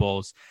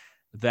variables.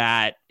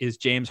 That is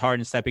James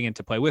Harden stepping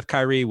into play with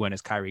Kyrie. When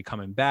is Kyrie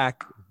coming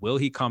back? Will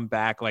he come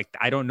back? Like,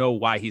 I don't know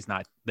why he's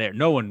not there.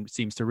 No one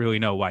seems to really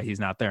know why he's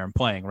not there and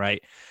playing,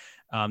 right?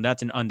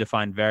 That's an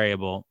undefined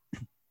variable.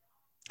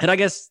 And I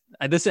guess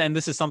this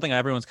is something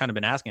everyone's kind of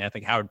been asking. I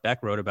think Howard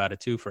Beck wrote about it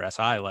too for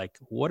SI. Like,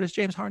 what is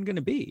James Harden going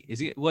to be? Is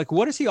he like,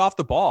 what is he off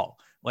the ball?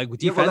 Like,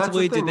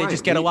 defensively, did they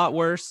just get a lot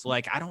worse?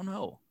 Like, I don't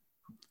know.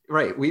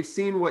 Right. We've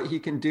seen what he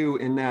can do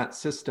in that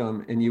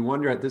system. And you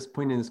wonder at this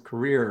point in his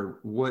career,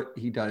 what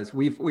he does.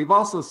 We've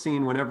also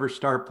seen whenever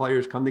star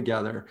players come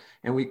together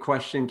and we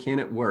question, can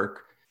it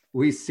work?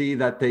 We see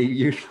that they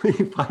usually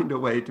find a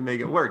way to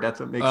make it work. That's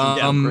what makes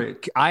them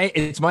great.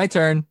 It's my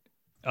turn.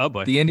 Oh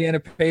boy. The Indiana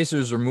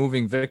Pacers are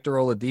moving Victor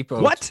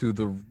Oladipo to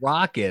the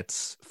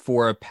Rockets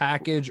for a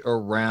package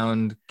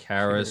around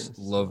Karis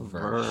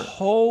LeVert.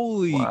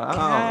 Holy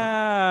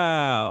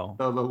cow.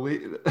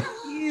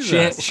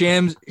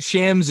 Shams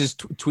has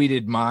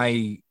tweeted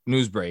my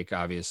news break,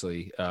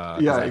 obviously.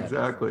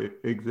 Exactly.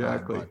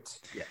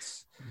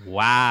 Yes.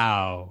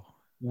 Wow.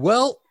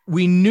 Well,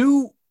 we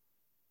knew.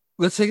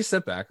 Let's take a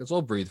step back. Let's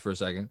all breathe for a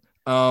second.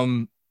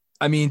 I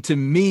mean, to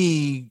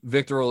me,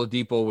 Victor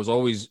Oladipo was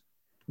always,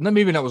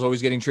 maybe not was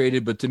always getting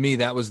traded, but to me,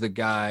 that was the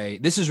guy.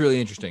 This is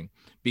really interesting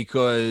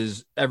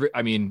because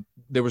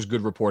there was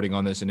good reporting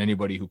on this, and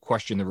anybody who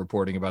questioned the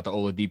reporting about the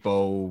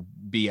Oladipo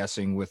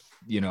BSing with,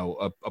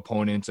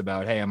 opponents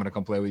about, hey, I'm going to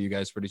come play with you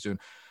guys pretty soon.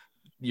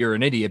 You're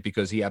an idiot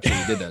because he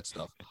absolutely did that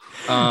stuff.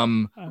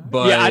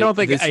 But yeah, I don't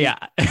think,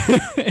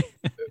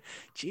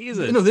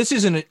 Jesus. No, this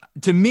isn't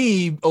to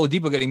me.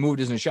 Oladipo getting moved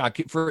isn't a shock.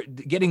 For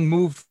getting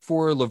moved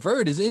for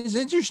LeVert is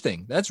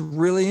interesting. That's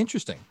really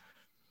interesting.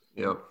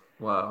 Yep.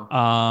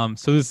 Wow.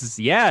 So this is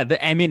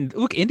I mean,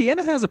 look,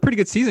 Indiana has a pretty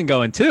good season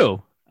going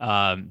too.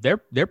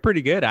 They're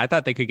pretty good. I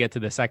thought they could get to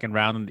the second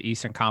round in the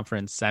Eastern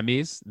Conference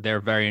semis. They're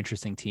a very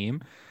interesting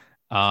team.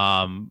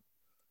 Wow,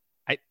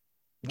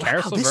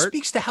 this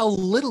speaks to how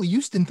little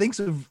Houston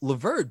thinks of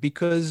LeVert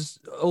because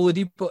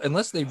Oladipo,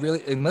 unless they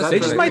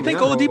just might think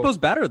Oladipo's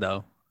better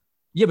though.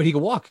 Yeah, but he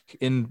could walk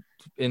in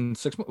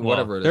 6 months,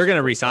 whatever it is. They're going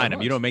to re-sign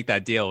him. You don't make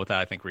that deal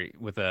without, I think,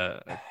 with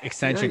a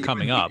extension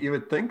coming up. You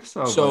would think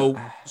so.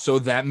 So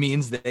that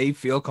means they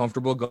feel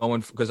comfortable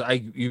going because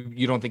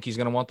you don't think he's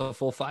going to want the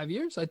full 5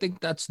 years. I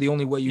think that's the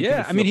only way you.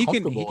 Yeah, can he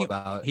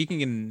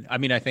can. I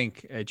mean, I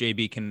think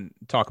JB can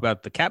talk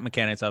about the cap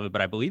mechanics of it,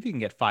 but I believe he can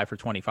get 5 for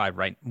 25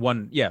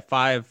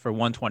 5 for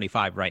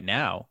 125 right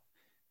now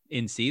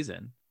in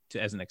season.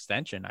 As an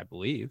extension, I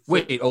believe.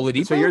 Wait,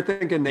 Oladipo? So you're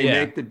thinking they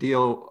make the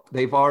deal?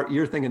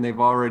 You're thinking they've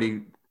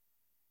already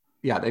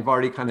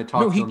kind of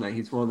talked to him that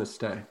he's willing to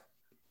stay.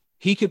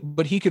 He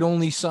could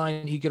only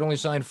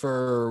sign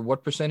for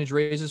what percentage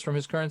raises from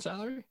his current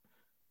salary?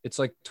 It's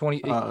like 20.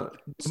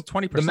 It's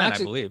 20%, I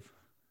believe.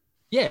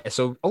 Yeah,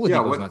 so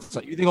Oladipo's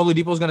not. You think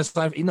Oladipo's going to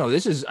sign? No, I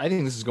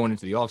think this is going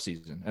into the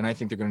offseason, and I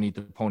think they're going to need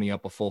to pony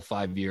up a full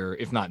 5 year,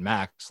 if not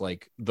max,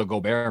 like the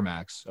Gobert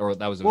max, or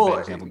that was a bad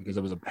example because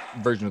it was a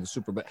version of the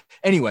super. But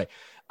anyway,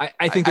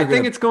 I think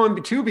it's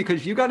going to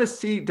because you got to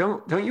see.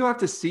 Don't you have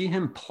to see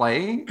him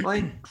play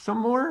like some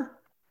more,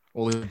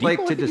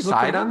 like to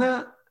decide on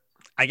that?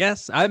 I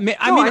guess. I mean,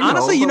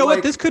 honestly, you know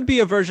what? This could be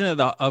a version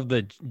of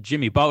the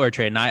Jimmy Butler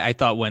trade. And I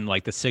thought when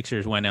like the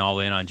Sixers went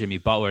all in on Jimmy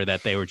Butler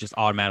that they were just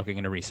automatically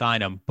going to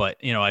re-sign him. But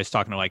I was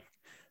talking to like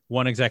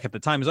one exec at the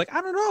time. He's like,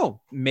 I don't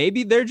know.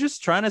 Maybe they're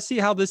just trying to see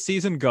how this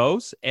season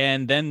goes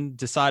and then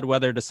decide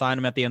whether to sign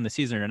him at the end of the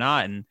season or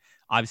not. And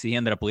obviously, he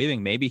ended up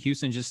leaving. Maybe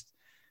Houston just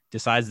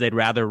decides they'd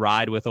rather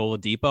ride with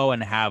Oladipo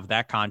and have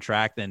that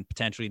contract and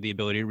potentially the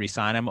ability to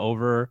re-sign him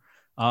over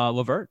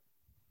LeVert.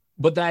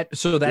 But that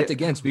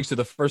again speaks to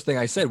the first thing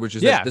I said, which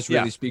is that this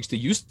really speaks to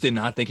Houston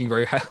not thinking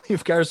very highly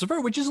of Caris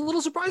LeVert, which is a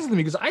little surprising to me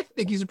because I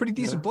think he's a pretty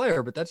decent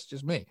player, but that's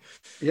just me.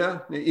 Yeah,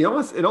 it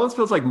almost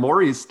feels like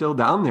Morey's still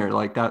down there,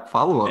 like that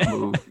follow-up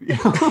move.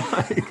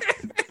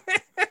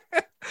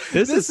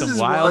 This is some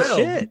wild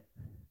shit.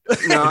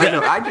 No,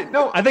 I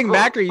know. I think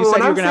Macri, you said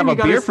you were gonna have a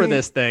beer for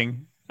this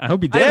thing. I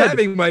hope you did. I'm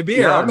having my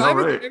beer. Yeah,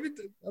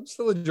 I'm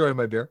still enjoying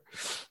my beer.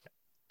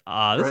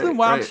 This is some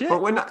wild shit.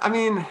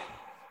 But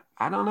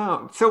I don't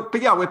know. So, but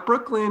yeah, with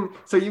Brooklyn,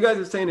 so you guys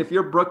are saying if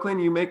you're Brooklyn,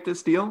 you make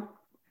this deal?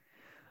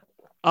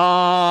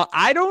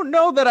 I don't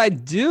know that I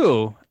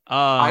do.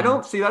 I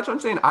don't see. That's what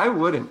I'm saying. I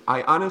wouldn't.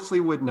 I honestly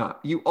would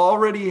not. You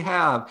already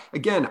have.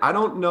 Again, I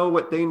don't know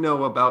what they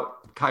know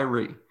about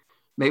Kyrie.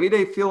 Maybe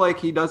they feel like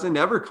he doesn't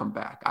ever come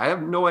back. I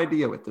have no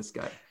idea with this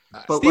guy.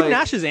 But Steve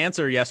Nash's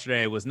answer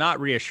yesterday was not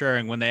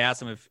reassuring when they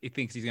asked him if he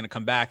thinks he's going to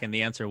come back, and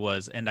the answer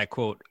was, and I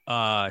quote,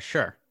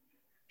 "Sure."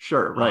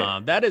 Sure,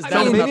 right.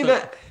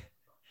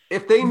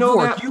 If they know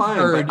that,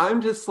 fine. But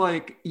I'm just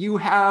like, you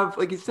have,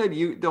 like you said,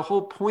 the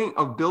whole point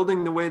of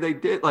building the way they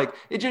did, like,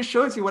 it just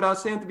shows you what I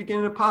was saying at the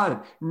beginning of the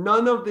pod.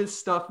 None of this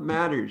stuff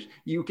matters.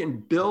 You can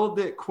build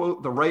it,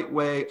 quote, the right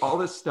way, all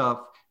this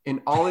stuff,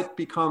 and all it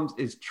becomes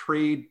is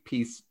trade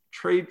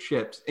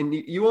chips. And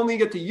you only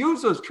get to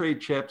use those trade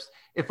chips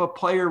if a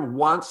player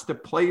wants to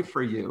play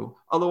for you.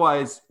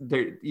 Otherwise,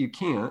 you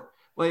can't.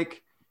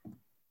 Like,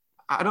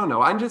 I don't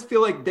know. I just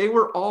feel like they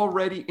were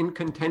already in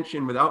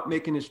contention without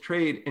making his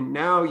trade. And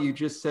now you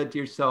just said to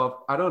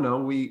yourself, I don't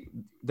know,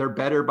 they're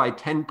better by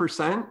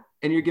 10%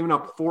 and you're giving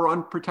up 4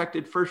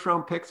 unprotected first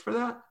round picks for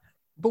that.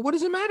 But what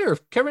does it matter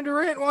if Kevin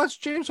Durant wants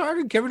James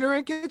Harden? Kevin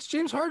Durant gets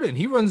James Harden.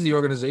 He runs the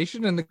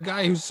organization, and the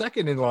guy who's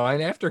second in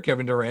line after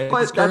Kevin Durant.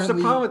 But that's the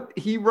problem.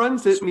 He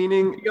runs it,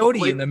 meaning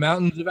Coyote in the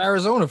mountains of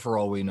Arizona, for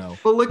all we know.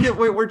 But look at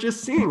what we're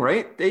just seeing,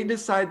 right? They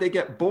decide they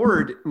get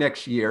bored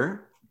next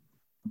year.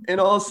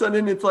 And all of a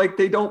sudden, it's like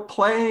they don't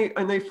play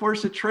and they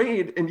force a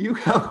trade, and you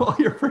have all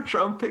your first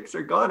round picks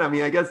are gone. I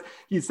mean, I guess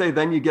you say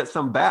then you get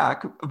some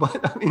back, but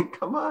I mean,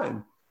 come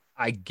on.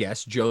 I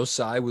guess Joe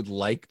Tsai would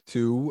like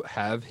to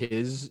have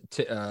his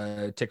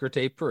ticker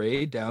tape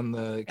parade down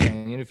the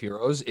Canyon of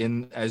Heroes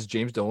as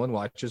James Dolan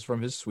watches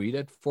from his suite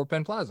at Fort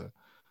Penn Plaza.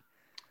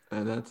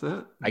 And that's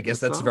it. I guess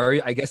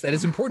that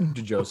is important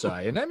to Joe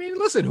Tsai. And I mean,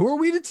 listen, who are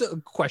we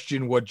to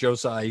question what Joe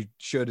Tsai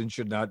should and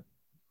should not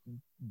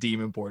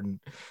deem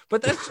important?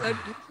 But that's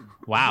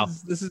wow.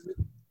 This is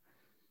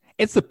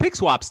it's the pick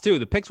swaps too.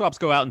 The pick swaps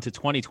go out into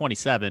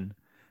 2027.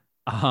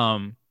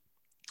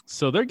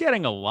 So they're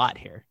getting a lot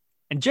here.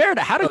 And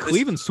how did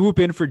Cleveland swoop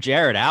in for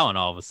Jared Allen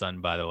all of a sudden,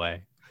 by the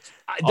way?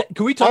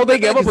 Can we talk all about they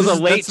gave up was a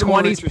late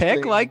 20s pick?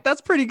 interesting. Like, that's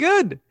pretty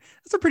good.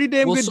 That's a pretty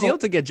damn good deal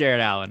to get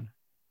Jared Allen.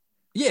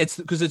 Yeah, it's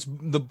because it's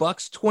the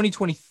Bucks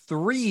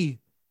 2023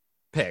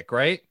 pick,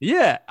 right?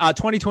 Yeah,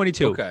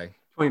 2022. Okay.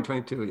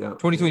 2022, yeah.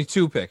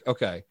 2022 pick.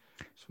 Okay.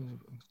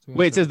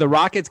 Wait, it says the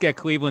Rockets get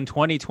Cleveland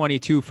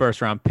 2022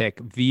 first round pick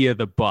via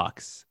the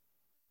Bucks.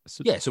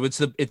 So, So it's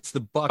the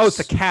Bucks. oh, it's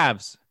the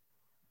Cavs.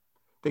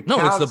 The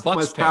No, it's the Cavs Bucks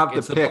must pick. have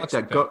It's the the pick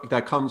Bucks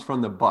that comes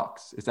from the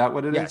Bucks. Is that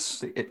what it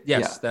is?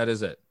 Yes, that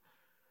is it.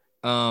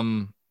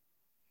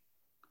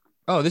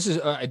 Oh, this is.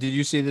 Did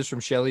you see this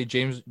from Shelley?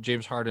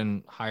 James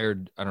Harden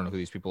hired. I don't know who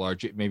these people are.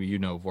 Maybe you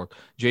know, Vork.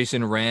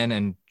 Jason Rand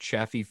and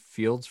Chaffee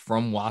Fields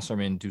from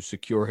Wasserman to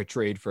secure a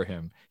trade for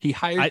him. He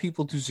hired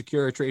people to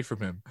secure a trade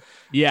from him.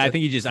 Yeah, I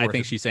think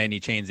she's saying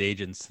he changed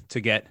agents to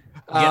get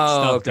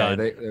stuff okay. done.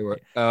 They were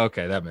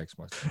okay. That makes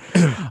more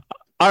sense.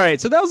 All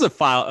right, so that was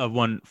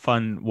one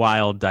fun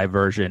wild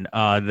diversion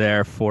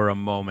there for a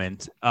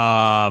moment.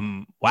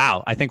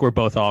 Wow, I think we're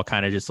both all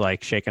kind of just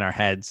like shaking our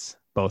heads,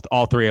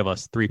 all three of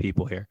us, three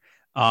people here,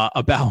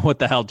 about what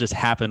the hell just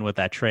happened with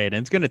that trade.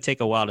 And it's going to take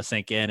a while to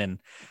sink in, and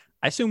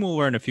I assume we'll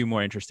learn a few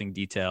more interesting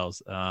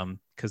details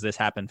because this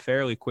happened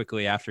fairly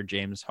quickly after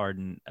James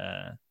Harden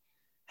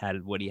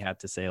had what he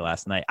had to say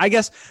last night. I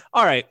guess,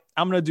 all right,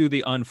 I'm going to do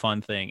the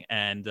unfun thing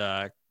and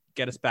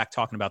get us back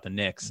talking about the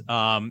Knicks.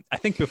 I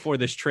think before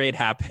this trade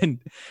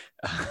happened,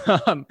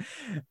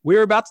 we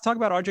were about to talk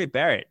about RJ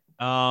Barrett.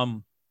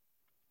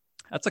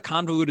 That's a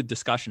convoluted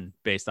discussion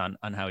based on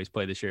how he's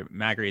played this year.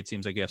 Magri, it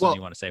seems like you have something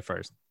you want to say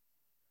first.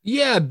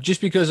 Yeah,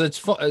 just because it's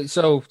fun.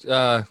 So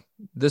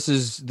this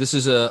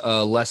is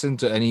a lesson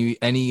to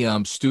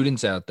any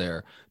students out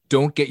there.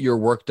 Don't get your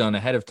work done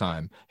ahead of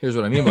time. Here's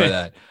what I mean by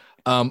that.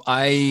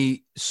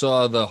 I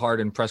saw the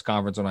Harden press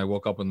conference when I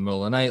woke up in the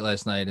middle of the night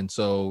last night. And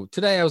so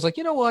today I was like,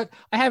 you know what?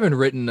 I haven't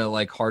written a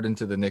like Harden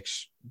to the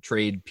Knicks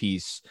trade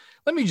piece.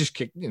 Let me just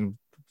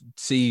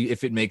see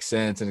if it makes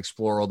sense and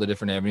explore all the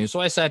different avenues.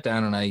 So I sat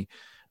down and I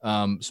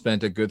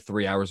spent a good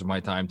 3 hours of my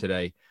time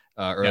today,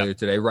 earlier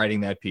today, writing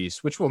that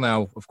piece, which will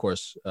now, of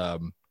course, go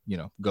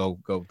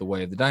the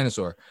way of the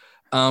dinosaur.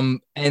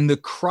 And the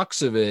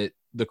crux of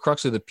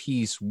the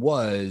piece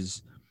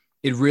was,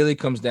 it really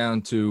comes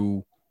down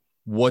to,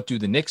 what do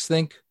the Knicks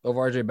think of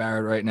RJ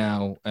Barrett right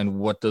now? And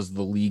what does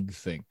the league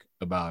think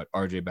about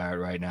RJ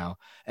Barrett right now?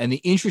 And the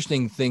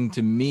interesting thing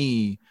to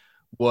me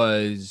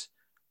was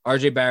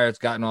RJ Barrett's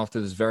gotten off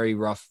to this very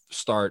rough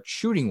start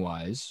shooting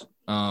wise,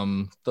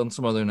 done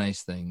some other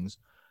nice things,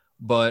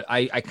 but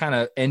I kind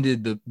of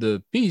ended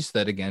the piece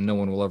that, again, no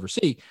one will ever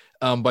see,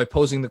 by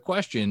posing the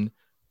question,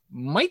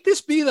 might this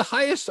be the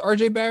highest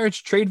RJ Barrett's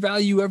trade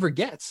value ever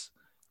gets?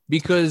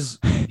 Because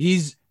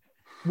he's,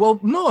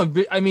 well, no,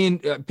 I mean,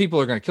 people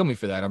are going to kill me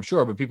for that, I'm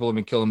sure, but people have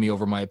been killing me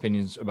over my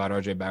opinions about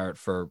RJ Barrett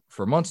for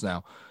months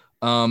now.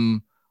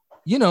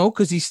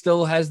 Because he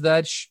still has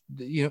that,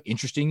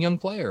 interesting young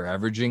player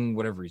averaging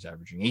whatever he's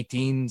averaging,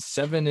 18,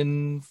 7,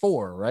 and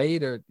 4,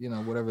 right? Or,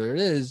 whatever it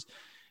is,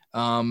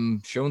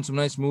 showing some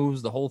nice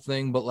moves, the whole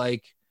thing. But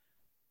like,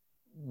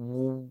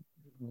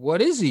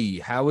 what is he?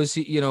 How is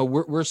he?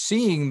 We're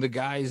seeing the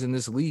guys in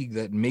this league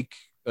that make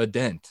a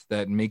dent,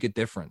 that make a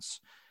difference.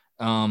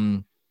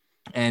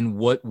 And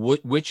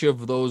which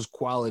of those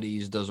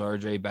qualities does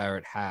RJ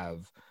Barrett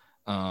have?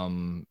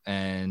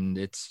 And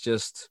it's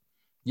just,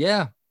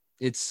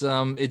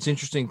 it's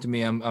interesting to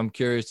me. I'm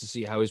curious to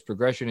see how his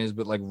progression is,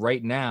 but like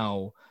right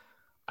now,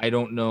 I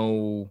don't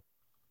know.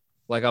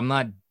 Like, I'm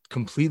not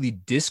completely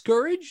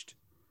discouraged,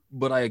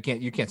 but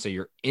you can't say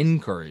you're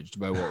encouraged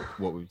by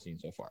what we've seen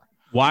so far.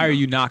 Why are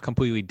you not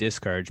completely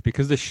discouraged?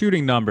 Because the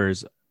shooting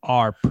numbers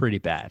are pretty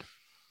bad.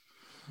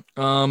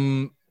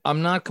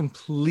 I'm not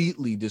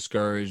completely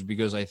discouraged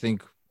because I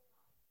think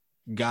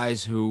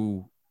guys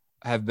who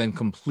have been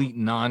complete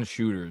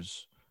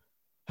non-shooters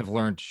have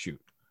learned to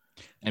shoot.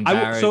 And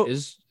Barrett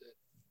is.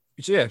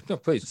 So yeah, no,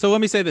 please. So let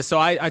me say this. So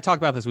I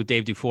talked about this with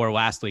Dave Dufour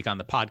last week on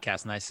the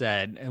podcast, and I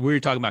said, and we were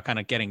talking about kind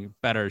of getting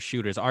better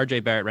shooters.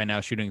 RJ Barrett right now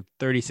is shooting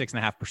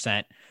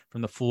 36.5%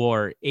 from the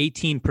floor,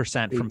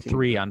 18% from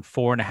three on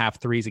 4.5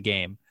 threes a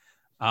game.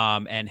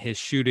 And his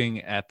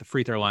shooting at the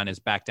free throw line is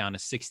back down to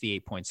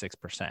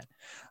 68.6%.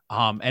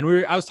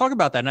 And I was talking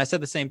about that, and I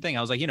said the same thing.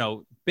 I was like,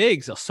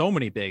 so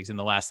many bigs in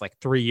the last like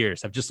 3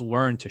 years have just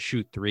learned to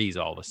shoot threes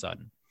all of a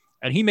sudden.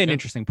 And he made an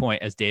interesting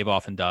point, as Dave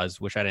often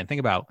does, which I didn't think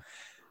about.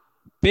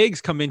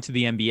 Bigs come into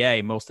the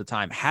NBA most of the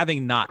time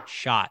having not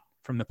shot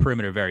from the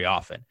perimeter very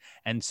often.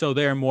 And so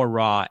they're more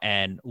raw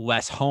and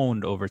less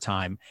honed over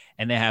time.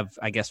 And they have,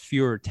 I guess,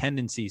 fewer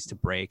tendencies to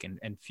break and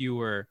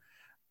fewer,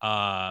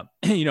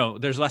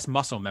 there's less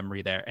muscle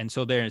memory there. And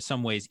so they're in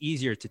some ways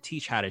easier to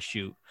teach how to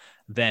shoot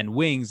than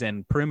wings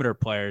and perimeter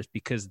players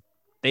because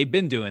they've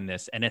been doing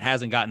this and it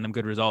hasn't gotten them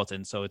good results.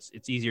 And so it's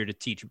easier to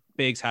teach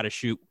bigs how to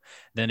shoot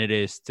than it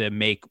is to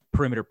make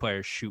perimeter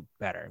players shoot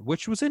better,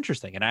 which was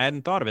interesting. And I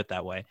hadn't thought of it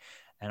that way.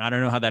 And I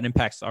don't know how that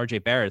impacts the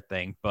RJ Barrett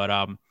thing,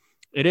 but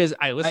it is.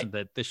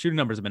 The shooting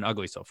numbers have been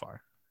ugly so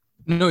far.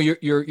 No,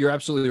 you're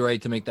absolutely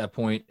right to make that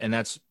point. And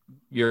that's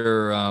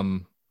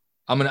I'm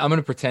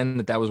gonna pretend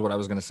that was what I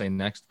was gonna say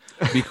next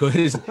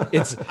because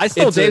it's. I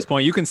stole Dave's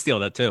point. You can steal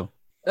that too.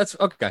 That's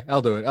okay.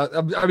 I'll do it.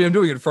 I'm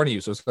doing it in front of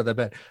you, so it's not that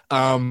bad.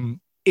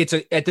 It's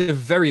at the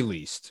very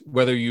least,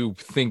 whether you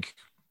think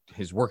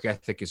his work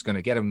ethic is going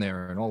to get him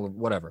there and all of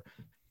whatever,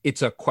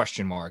 it's a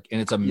question mark, and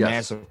it's a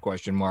massive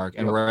question mark.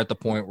 And we're at the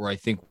point where I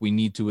think we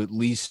need to at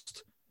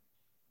least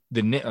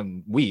it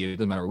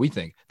doesn't matter what we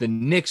think. The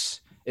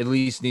Knicks at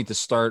least need to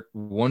start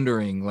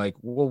wondering, like,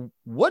 well,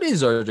 what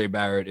is RJ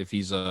Barrett if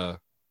he's a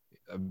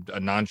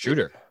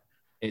non-shooter?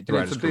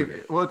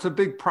 It's a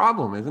big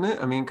problem, isn't it?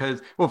 I mean,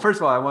 because, well, first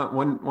of all, I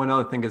want one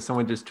other thing, because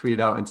someone just tweeted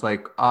out, and it's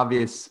like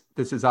obvious.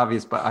 This is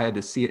obvious, but I had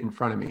to see it in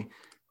front of me.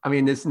 I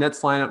mean, this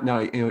Nets lineup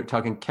now,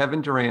 talking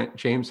Kevin Durant,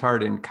 James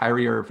Harden,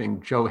 Kyrie Irving,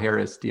 Joe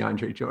Harris,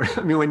 DeAndre Jordan.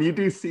 I mean, when you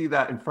do see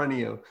that in front of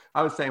you,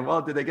 I was saying,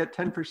 well, did they get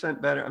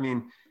 10% better? I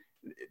mean,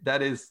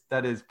 that is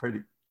pretty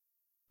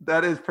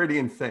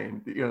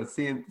insane.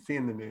 Seeing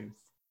the news.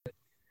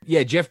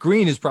 Yeah, Jeff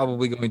Green is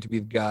probably going to be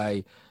the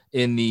guy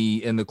in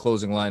the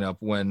closing lineup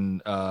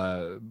when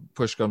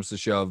push comes to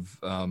shove,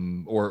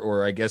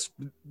 or I guess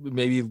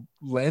maybe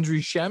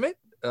Landry Shamet,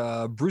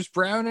 Bruce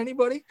Brown,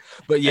 anybody.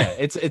 But yeah,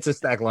 it's a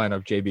stacked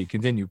lineup. JB,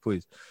 continue,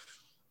 please.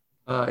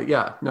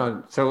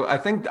 So I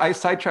think I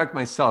sidetracked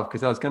myself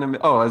because I was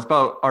it's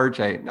about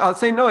RJ. I'll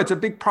say no, it's a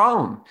big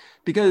problem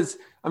because,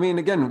 I mean,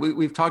 again,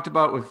 we've talked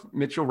about with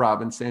Mitchell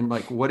Robinson,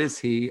 like, what is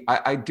he?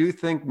 I do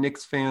think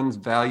Knicks fans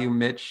value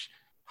Mitch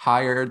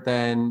higher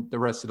than the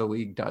rest of the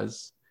league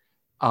does.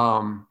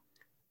 I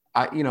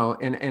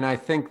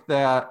think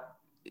that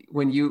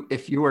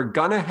if you are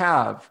gonna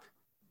have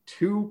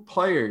two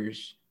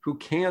players who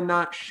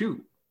cannot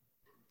shoot,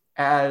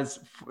 as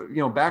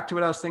back to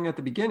what I was saying at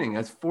the beginning,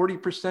 as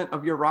 40%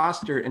 of your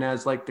roster and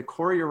as like the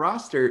core of your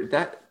roster,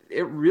 that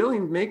it really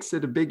makes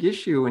it a big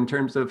issue in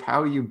terms of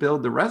how you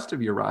build the rest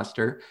of your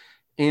roster.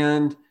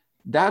 And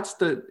that's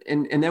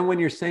and then when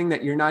you're saying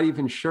that you're not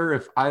even sure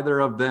if either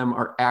of them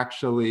are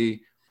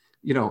actually,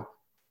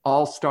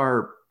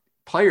 all-star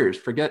players,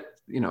 forget,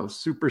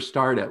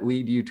 superstar that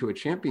lead you to a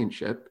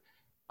championship.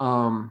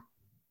 To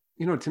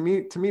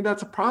me,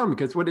 that's a problem,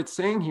 because what it's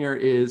saying here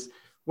is,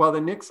 well, the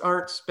Knicks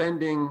aren't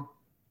spending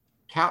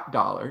cap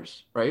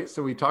dollars, right?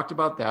 So we talked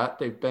about that.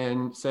 They've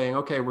been saying,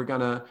 okay,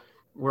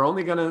 we're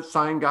only gonna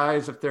sign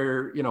guys if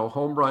they're,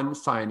 home run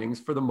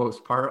signings for the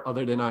most part,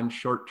 other than on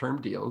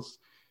short-term deals.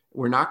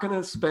 We're not going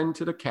to spend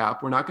to the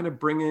cap. We're not going to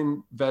bring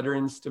in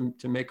veterans to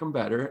make them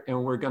better.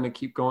 And we're going to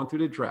keep going through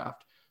the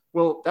draft.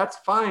 Well, that's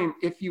fine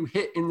if you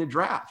hit in the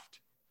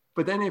draft.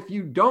 But then if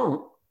you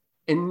don't,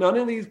 and none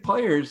of these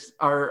players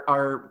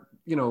are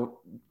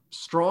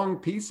strong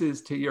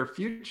pieces to your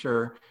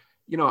future,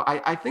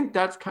 I think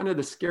that's kind of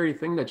the scary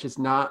thing that's just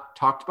not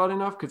talked about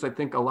enough, because I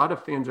think a lot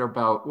of fans are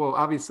about, well,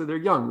 obviously they're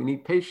young. We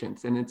need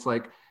patience. And it's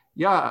like,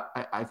 yeah,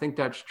 I think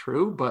that's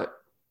true. But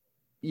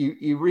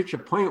you reach a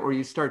point where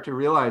you start to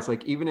realize,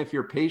 like, even if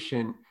you're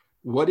patient,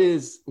 what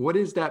is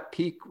that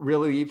peak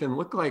really even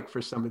look like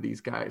for some of these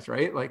guys,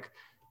 right? Like,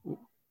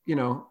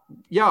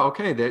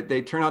 okay,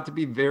 they turn out to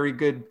be very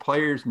good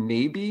players,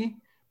 maybe,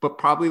 but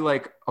probably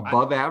like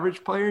above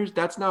average players.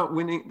 That's not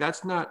winning.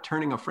 That's not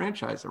turning a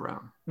franchise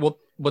around. Well,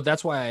 but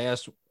that's why I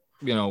asked,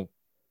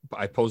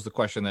 I posed the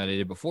question that I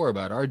did before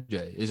about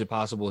RJ. Is it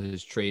possible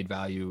his trade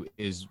value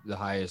is the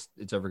highest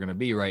it's ever going to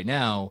be right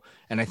now?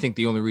 And I think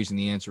the only reason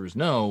the answer is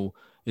no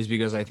is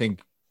because I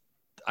think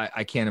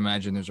I can't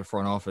imagine there's a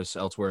front office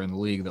elsewhere in the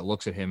league that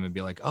looks at him and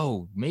be like,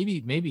 oh,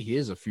 maybe he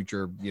is a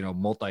future,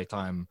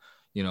 multi-time,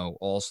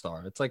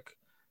 all-star. It's like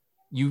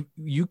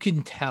you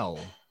can tell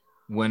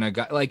when a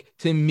guy, like,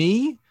 to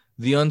me,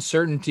 the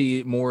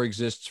uncertainty more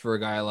exists for a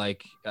guy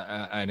like,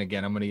 and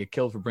again, I'm going to get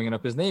killed for bringing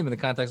up his name in the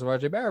context of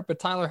RJ Barrett, but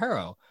Tyler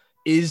Herro.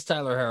 Is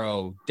Tyler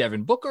Herro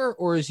Devin Booker,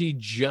 or is he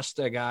just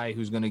a guy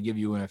who's going to give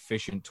you an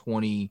efficient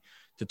 20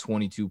 to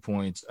 22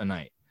 points a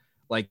night?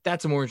 Like,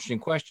 that's a more interesting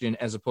question,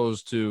 as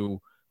opposed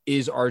to,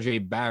 is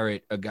RJ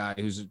Barrett a guy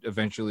who's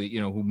eventually,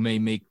 who may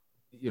make,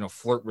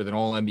 flirt with an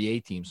all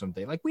NBA team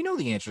someday? Like, we know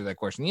the answer to that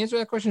question. The answer to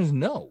that question is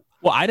no.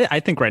 Well, I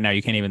think right now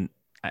you can't even,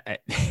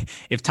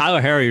 if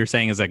Tyler Herro, you're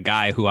saying, is a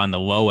guy who on the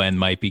low end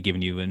might be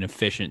giving you an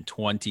efficient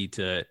 20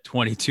 to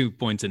 22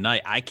 points a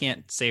night, I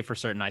can't say for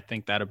certain I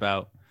think that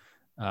about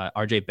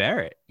RJ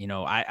Barrett.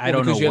 I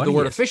don't know, because you have the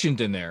word efficient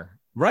in there,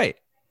 right?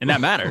 And that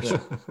matters.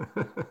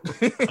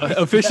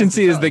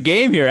 Efficiency is the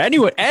game here.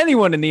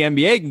 Anyone in the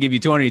NBA can give you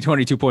 20 to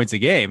 22 points a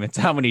game. It's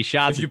how many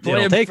shots if you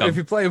play them. If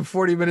you play them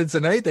 40 minutes a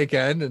night, they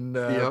can, and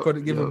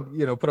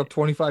put up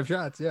 25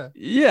 shots.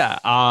 Yeah.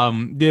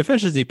 The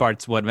efficiency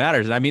part's what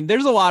matters. I mean,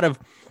 there's a lot of.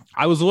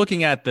 I was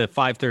looking at the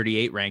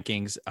 538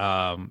 rankings,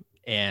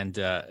 and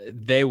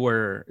they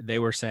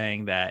were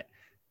saying that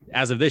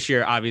as of this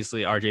year,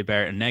 obviously RJ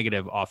Barrett a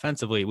negative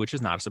offensively, which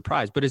is not a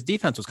surprise, but his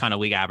defense was kind of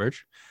league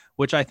average,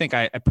 which I think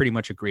I pretty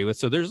much agree with.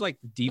 So there's like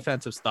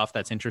defensive stuff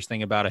that's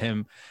interesting about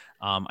him.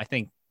 I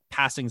think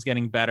passing's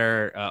getting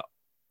better.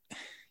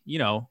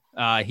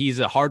 He's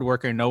a hard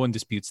worker. No one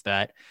disputes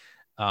that.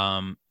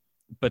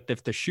 But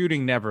if the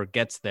shooting never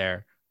gets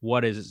there,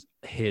 what is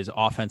his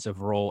offensive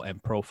role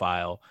and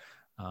profile?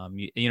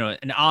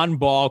 An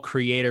on-ball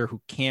creator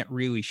who can't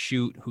really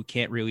shoot, who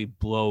can't really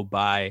blow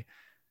by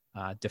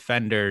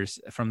defenders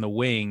from the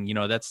wing,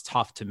 that's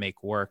tough to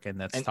make work. And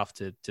that's tough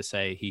to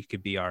say he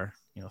could be our,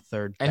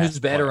 third. And who's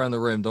better player on the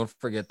rim. Don't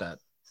forget that.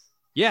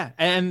 Yeah.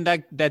 And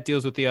that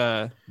deals with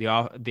the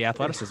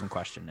athleticism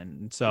question.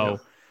 And so,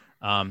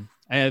 and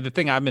the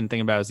thing I've been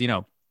thinking about is,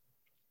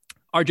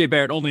 RJ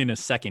Barrett only in his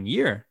second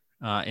year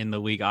in the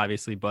league,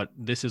 obviously, but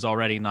this is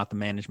already not the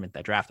management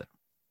that drafted him.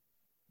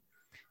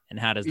 And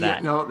how does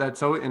that? No,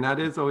 that's always, and that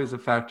is always a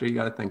factor you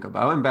got to think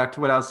about. And back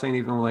to what I was saying,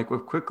 even like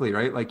with quickly,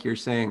 right? Like you're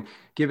saying,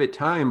 give it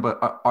time,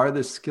 but are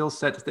the skill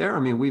sets there? I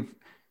mean,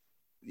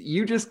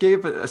 you just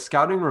gave a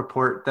scouting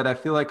report that I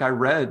feel like I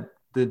read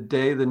the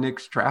day the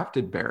Knicks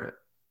drafted Barrett,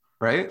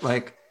 right?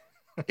 Like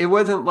it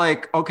wasn't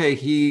like, okay,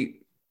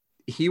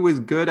 he was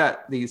good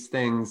at these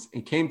things.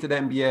 He came to the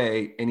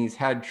NBA and he's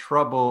had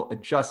trouble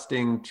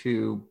adjusting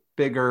to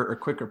bigger or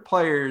quicker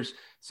players.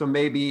 So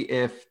maybe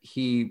if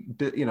he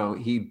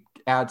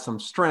adds some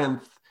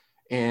strength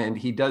and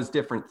he does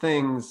different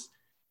things,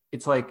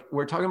 it's like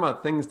we're talking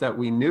about things that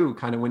we knew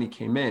kind of when he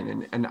came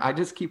in. And I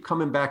just keep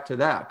coming back to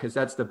that because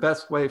that's the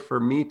best way for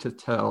me to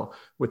tell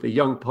with a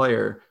young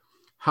player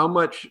how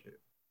much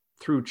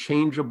through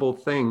changeable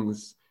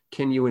things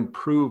can you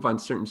improve on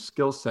certain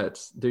skill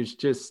sets. There's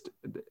just,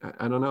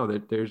 I don't know,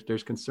 that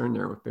there's concern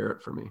there with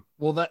Barrett for me.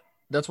 Well,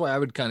 that's why I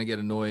would kind of get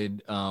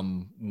annoyed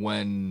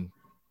when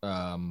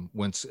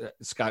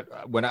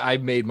Scott, when I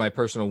made my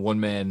personal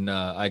one man,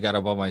 I got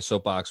up on my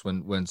soapbox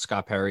when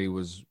Scott Perry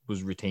was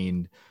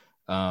retained.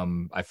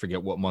 I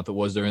forget what month it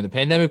was during the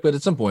pandemic, but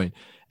at some point,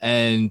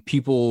 and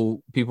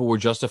people were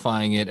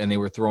justifying it, and they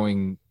were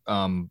throwing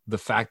the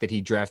fact that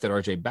he drafted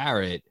RJ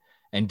Barrett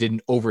and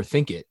didn't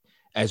overthink it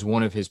as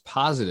one of his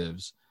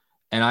positives.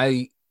 And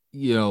I,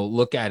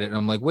 look at it and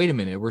I'm like, wait a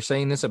minute, we're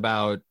saying this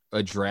about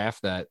a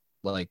draft that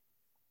like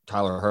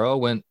Tyler Herro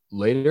went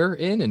later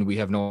in, and we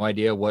have no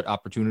idea what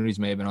opportunities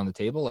may have been on the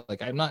table.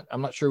 Like, I'm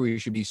not sure we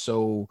should be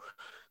so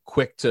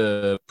quick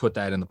to put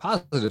that in the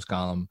positives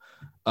column.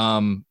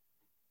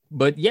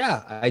 But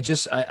yeah,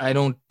 I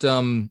don't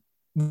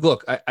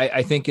look,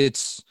 I think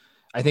it's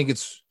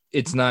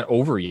not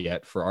over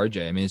yet for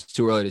RJ. I mean, it's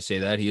too early to say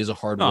that. He is a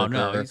hard worker.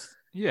 No,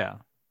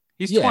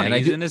 he's 20.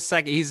 He's in his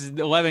second. He's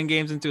 11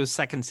 games into his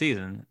second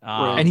season,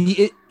 and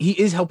he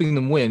is helping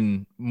them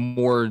win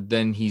more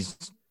than he's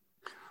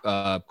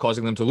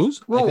causing them to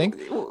lose. Well, I think.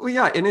 Well,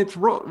 yeah, and it's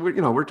role.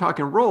 We're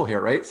talking role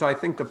here, right? So I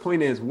think the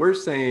point is we're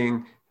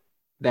saying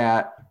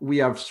that we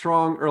have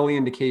strong early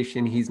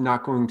indication he's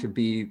not going to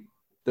be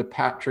the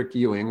Patrick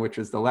Ewing, which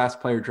is the last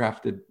player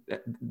drafted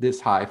this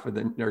high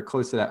or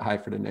close to that high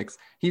for the Knicks.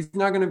 He's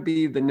not going to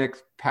be the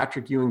Knicks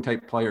Patrick Ewing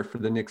type player for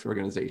the Knicks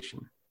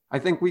organization. I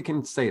think we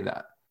can say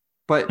that.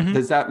 But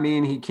does that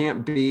mean he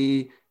can't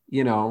be,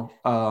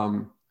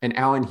 an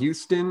Allen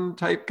Houston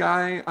type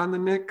guy on the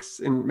Knicks?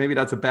 And maybe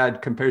that's a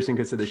bad comparison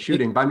because of the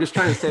shooting. But I'm just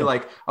trying to say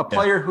like a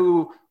player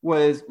who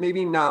was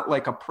maybe not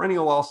like a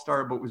perennial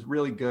all-star, but was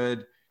really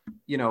good,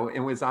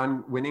 and was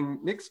on winning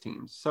Knicks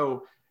teams.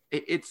 So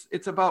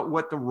it's about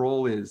what the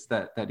role is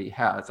that he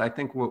has. I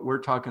think what we're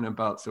talking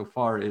about so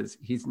far is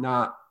he's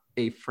not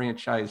a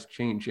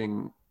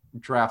franchise-changing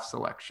draft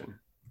selection.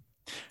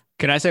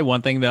 Can I say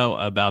one thing though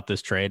about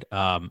this trade?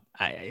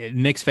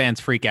 Knicks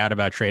fans freak out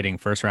about trading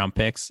first round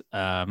picks,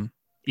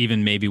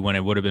 even maybe when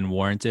it would have been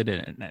warranted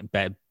and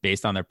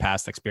based on their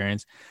past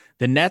experience.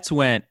 The Nets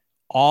went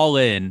all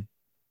in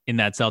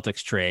that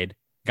Celtics trade,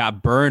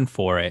 got burned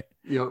for it,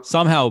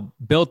 somehow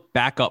built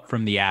back up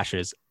from the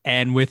ashes,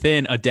 and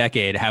within a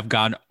decade have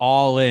gone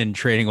all in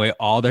trading away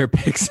all their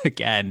picks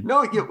again.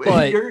 No,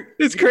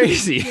 it's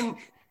crazy.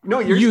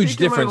 You're huge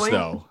difference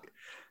though.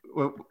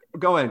 Well,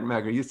 go ahead,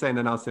 Magger. You saying,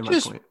 and I'll say my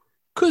point.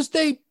 Because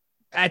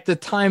at the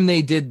time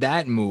they did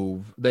that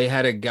move, they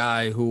had a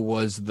guy who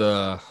was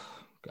what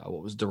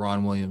was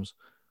Deron Williams?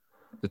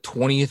 The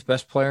 20th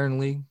best player in the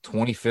league,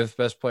 25th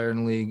best player in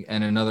the league,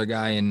 and another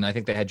guy, and I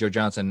think they had Joe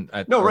Johnson.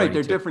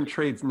 They're different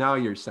trades now.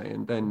 You're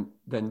saying than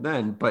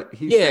then, but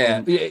he's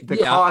saying the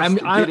cost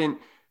didn't.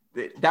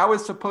 That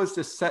was supposed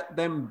to set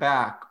them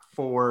back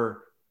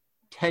for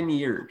 10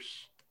 years.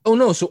 Oh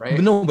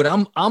no, but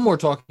I'm more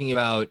talking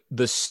about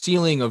the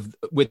ceiling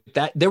with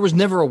that. There was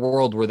never a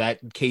world where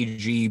that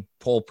KG,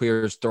 Paul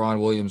Pierce, Deron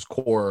Williams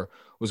core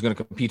was going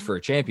to compete for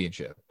a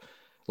championship.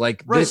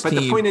 Like this but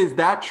team, the point is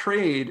that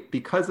trade,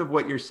 because of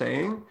what you're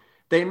saying,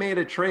 they made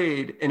a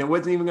trade and it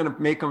wasn't even going to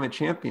make them a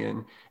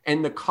champion.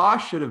 And the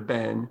cost should have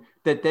been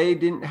that they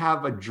didn't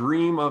have a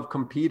dream of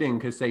competing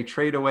because they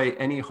trade away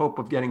any hope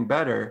of getting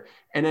better.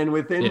 And then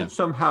within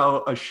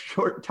somehow a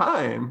short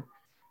time,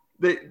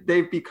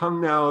 they've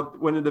become now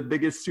one of the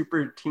biggest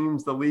super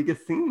teams the league has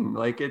seen.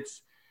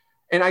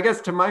 And I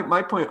guess to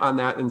my point on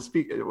that, and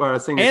what I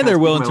was saying, and they're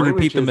willing to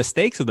repeat the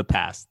mistakes of the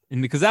past,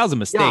 and because that was a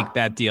mistake,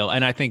 that deal.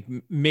 And I think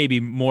maybe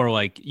more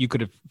like you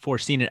could have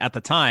foreseen it at the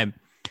time.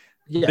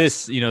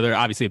 Yes. They're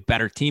obviously a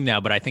better team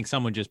now, but I think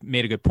someone just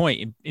made a good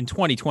point in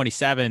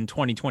 2027,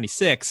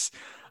 2026,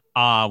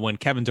 when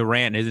Kevin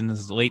Durant is in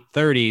his late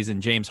 30s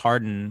and James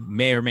Harden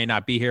may or may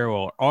not be here,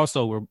 or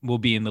also will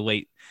be in the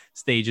late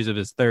stages of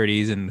his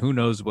 30s, and who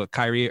knows what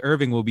Kyrie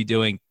Irving will be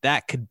doing.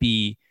 That could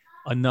be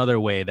another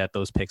way that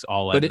those picks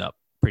all end up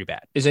pretty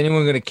bad. Is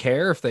anyone going to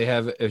care if they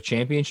have a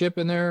championship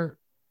in their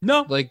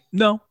No, Like,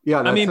 no.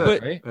 Yeah, that's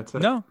but right? That's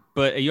it. no,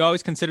 but you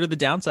always consider the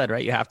downside,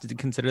 right? You have to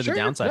consider Sure. the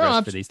downside No,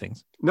 risk for these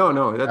things.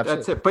 No,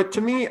 that's it. But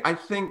to me, I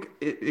think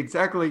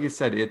exactly like you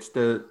said, it's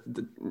the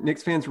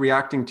Knicks fans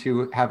reacting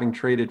to having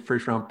traded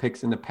first round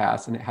picks in the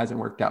past and it hasn't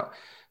worked out.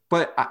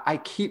 But I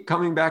keep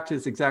coming back to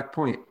this exact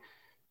point.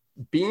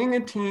 Being a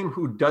team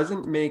who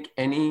doesn't make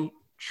any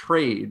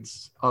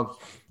trades of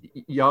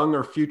young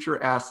or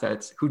future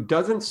assets, who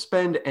doesn't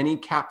spend any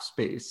cap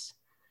space,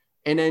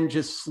 and then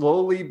just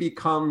slowly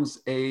becomes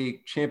a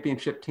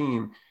championship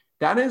team,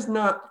 that is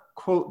not,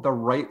 quote, the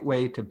right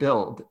way to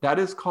build. That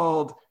is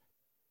called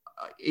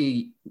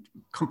a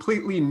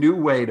completely new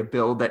way to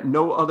build that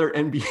no other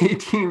NBA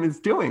team is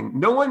doing.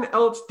 No one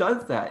else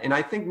does that. And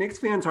I think Knicks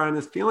fans are on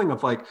this feeling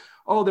of like,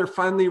 oh, they're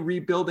finally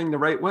rebuilding the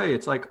right way.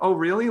 It's like, oh,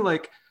 really?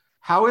 Like,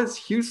 how has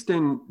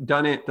Houston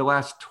done it the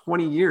last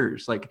 20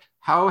 years? Like,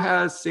 how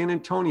has San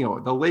Antonio,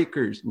 the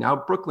Lakers, now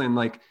Brooklyn,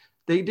 like,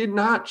 they did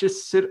not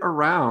just sit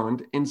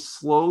around and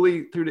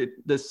slowly through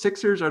the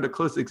Sixers are the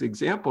closest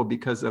example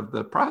because of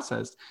the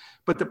process.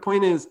 But the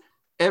point is,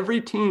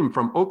 every team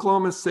from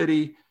Oklahoma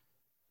City,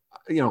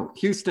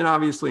 Houston,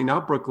 obviously,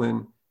 now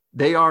Brooklyn,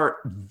 they are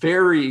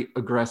very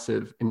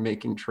aggressive in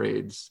making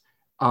trades.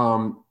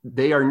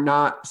 They are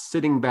not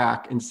sitting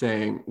back and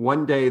saying,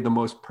 one day the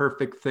most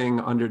perfect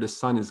thing under the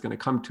sun is going to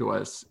come to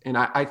us. And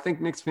I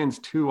think Knicks fans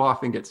too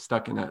often get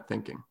stuck in that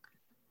thinking.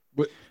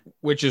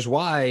 Which is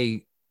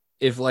why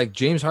if like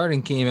James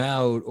Harden came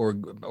out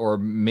or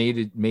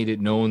made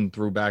it known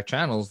through back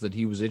channels that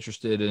he was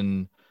interested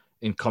in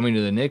coming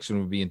to the Knicks and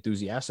would be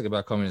enthusiastic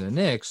about coming to the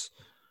Knicks,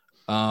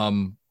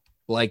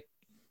 like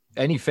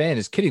any fan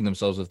is kidding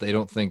themselves if they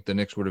don't think the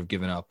Knicks would have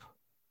given up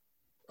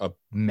a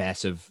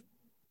massive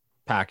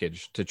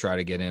package to try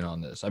to get in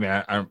on this. I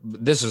mean,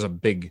 this is a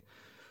big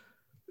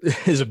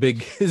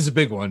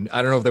one.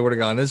 I don't know if they would have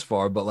gone this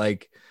far, but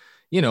like,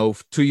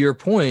 to your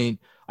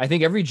point, I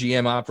think every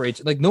GM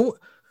operates like no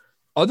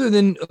other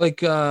than like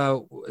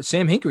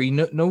Sam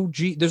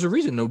Hinkie. There's a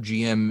reason no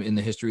GM in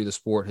the history of the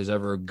sport has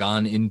ever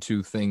gone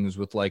into things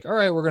with like, all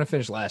right, we're going to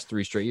finish the last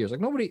 3 straight years. Like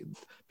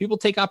people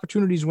take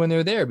opportunities when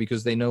they're there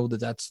because they know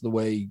that that's the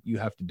way you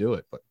have to do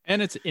it.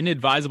 And it's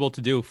inadvisable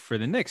to do for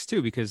the Knicks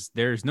too, because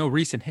there's no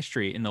recent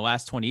history in the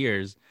last 20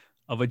 years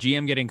of a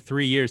GM getting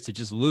 3 years to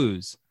just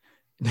lose.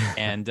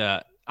 And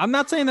I'm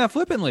not saying that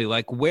flippantly.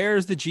 Like,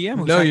 where's the GM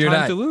who's had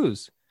time to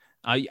lose?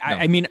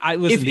 I mean,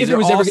 listen.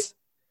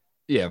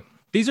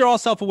 These are all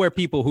self-aware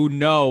people who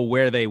know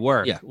where they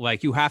work. Yeah.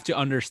 Like, you have to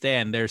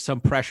understand there's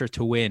some pressure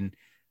to win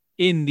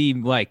in the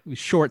like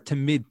short to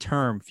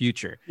mid-term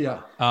future. Yeah.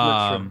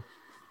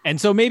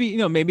 And so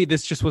maybe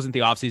this just wasn't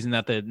the offseason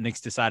that the Knicks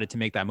decided to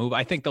make that move.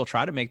 I think they'll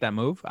try to make that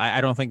move. I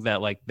don't think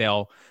that like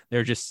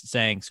they're just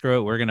saying, screw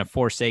it, we're going to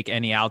forsake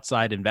any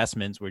outside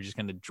investments. We're just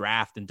going to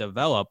draft and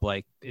develop.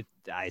 Like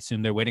I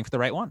assume they're waiting for the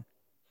right one.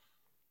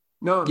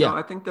 No,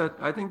 I think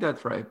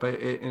that's right. But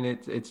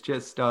it's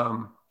just,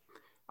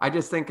 I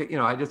just think,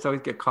 I just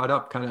always get caught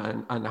up kind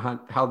of on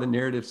how the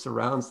narrative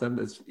surrounds them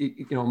as,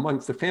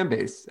 amongst the fan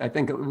base. I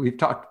think we've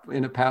talked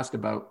in the past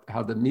about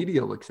how the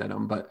media looks at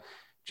them, but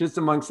just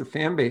amongst the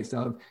fan base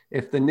of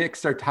if the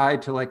Knicks are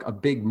tied to like a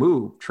big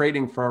move,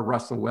 trading for a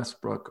Russell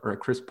Westbrook or a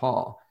Chris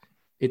Paul,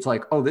 it's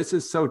like, oh, this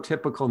is so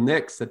typical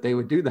Knicks that they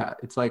would do that.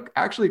 It's like,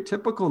 actually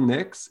typical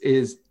Knicks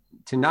is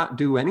to not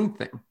do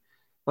anything.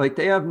 Like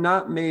they have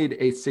not made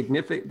a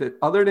significant,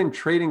 other than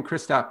trading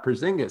Kristaps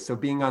Porzingis, so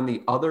being on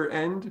the other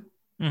end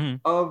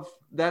of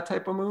that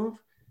type of move,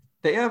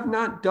 they have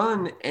not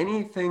done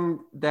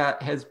anything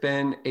that has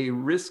been a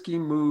risky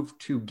move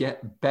to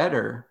get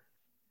better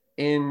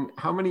in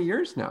how many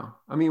years now?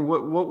 I mean,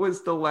 what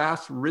was the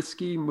last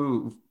risky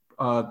move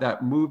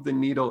that moved the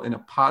needle in a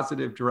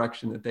positive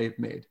direction that they've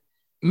made?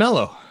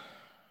 Melo.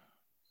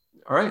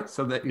 All right.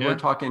 So that we're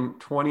talking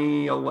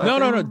 2011.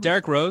 No.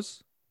 Derrick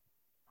Rose.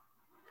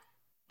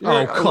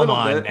 Oh, come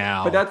on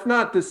now. But that's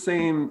not the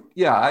same.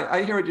 Yeah,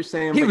 I hear what you're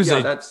saying.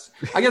 That's,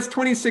 I guess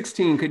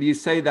 2016, could you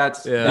say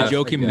that's the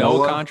Joakim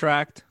Noah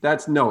contract?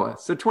 That's Noah.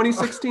 So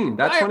 2016,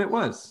 that's when it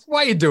was. Why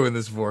are you doing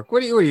this, Vork?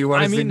 What do you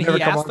want to say? I mean,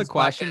 he asked the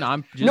question.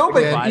 I'm just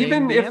but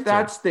even if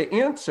that's the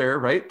answer,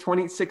 right?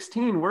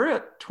 2016, we're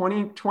at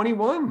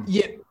 2021.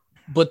 Yeah.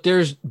 But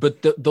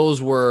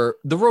those were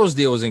the Rose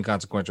deal was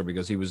inconsequential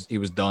because he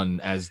was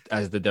done as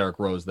the Derrick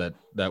Rose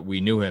that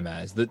we knew him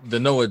as. The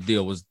Noah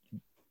deal was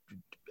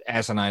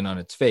asinine on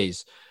its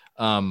face.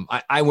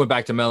 I went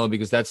back to Melo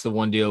because that's the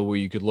one deal where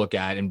you could look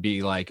at and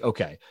be like,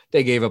 okay,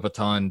 they gave up a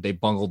ton, they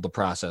bungled the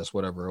process,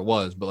 whatever it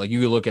was. But like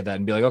you could look at that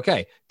and be like,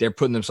 okay, they're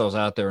putting themselves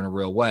out there in a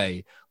real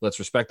way. Let's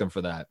respect them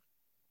for that.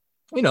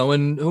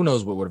 And who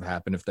knows what would have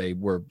happened if they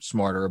were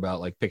smarter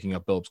about like picking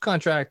up Phillips'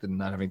 contract and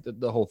not having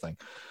the whole thing.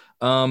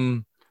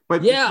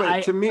 But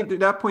to me,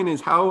 that point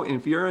is how,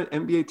 if you're an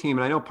NBA team,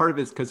 and I know part of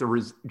it's because of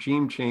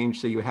regime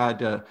change, so you had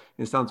to,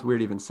 it sounds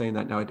weird even saying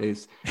that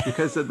nowadays,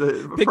 because of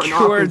the pick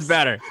your words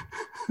better.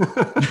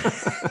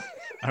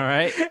 All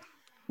right.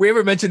 We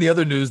ever mentioned the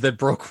other news that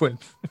broke when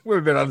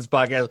we've been on this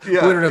podcast?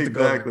 Yeah, we don't have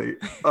exactly.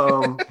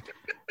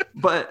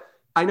 But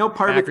I know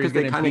part of it's because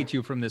they kind of beat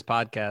you from this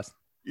podcast.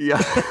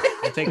 Yeah.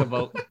 I'll take a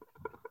vote.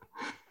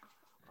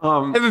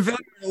 I have a feeling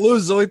you're gonna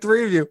lose. There's only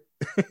 3 of you.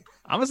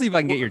 I'm gonna see if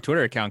I can get your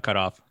Twitter account cut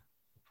off.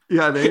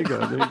 Yeah, there you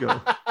go. There you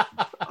go.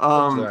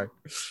 I'm sorry.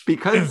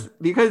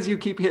 Because you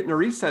keep hitting a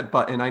reset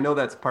button. I know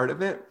that's part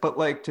of it, but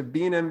like to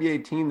be an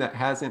NBA team that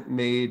hasn't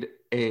made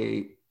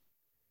a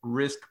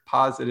risk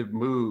positive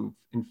move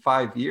in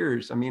 5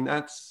 years, I mean,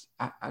 I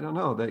don't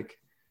know. Like,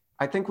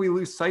 I think we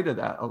lose sight of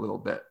that a little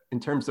bit in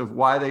terms of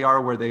why they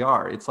are where they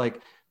are. It's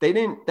like they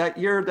didn't, that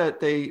year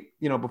that they,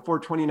 before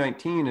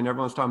 2019 and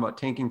everyone's talking about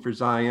tanking for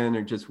Zion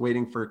or just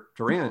waiting for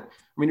Durant. I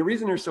mean, the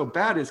reason they're so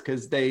bad is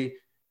because they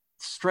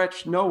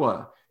stretched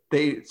Noah.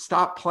 They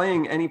stopped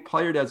playing any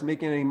player that's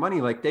making any money.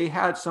 Like they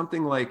had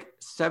something like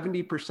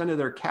 70% of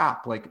their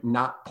cap, like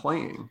not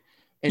playing.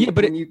 And, yeah,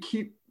 but you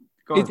keep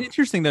going. It's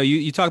interesting though.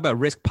 You talk about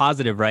risk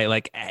positive, right?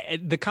 Like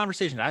the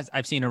conversation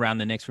I've seen around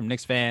the Knicks from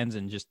Knicks fans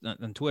and just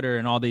on Twitter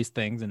and all these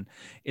things, and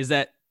is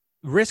that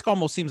risk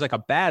almost seems like a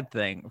bad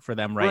thing for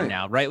them right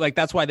now, right? Like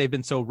that's why they've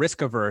been so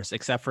risk averse,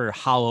 except for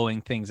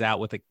hollowing things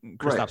out with the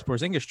Kristaps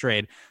Porzingis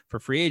trade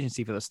for free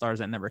agency for the stars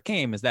that never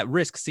came. Is that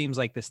risk seems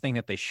like this thing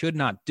that they should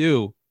not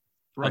do.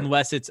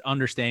 Unless it's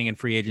understanding in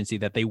free agency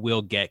that they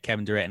will get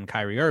Kevin Durant and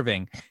Kyrie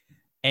Irving.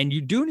 And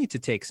you do need to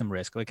take some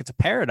risk. Like it's a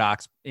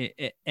paradox.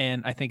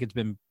 And I think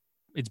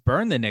it's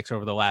burned the Knicks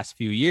over the last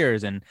few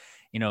years. And,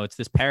 it's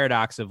this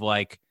paradox of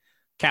like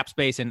cap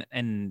space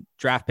and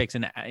draft picks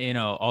and,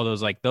 all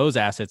those, like those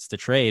assets to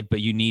trade,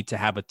 but you need to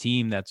have a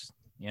team that's,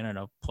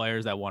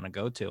 players that want to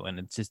go to. And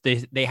it's just,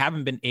 they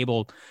haven't been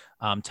able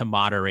to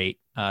moderate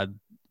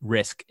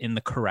risk in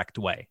the correct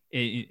way,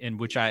 in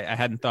which I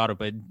hadn't thought of,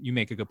 but you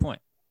make a good point.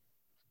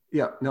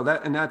 Yeah, no,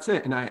 that's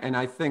it. And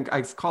I think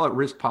I call it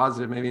risk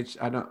positive. Maybe it's,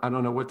 I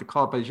don't know what to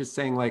call it, but it's just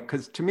saying like,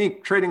 cause to me,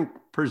 trading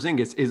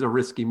Porzingis is a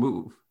risky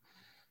move,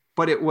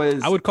 but it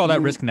was, I would call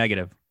that risk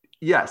negative.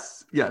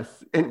 Yes.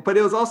 But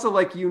it was also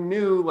like, you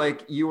knew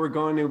like you were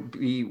going to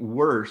be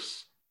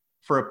worse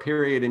for a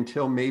period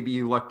until maybe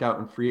you lucked out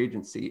in free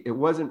agency. It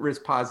wasn't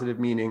risk positive,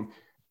 meaning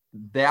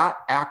that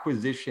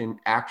acquisition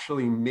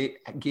actually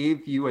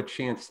gave you a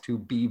chance to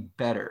be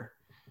better.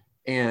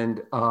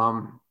 And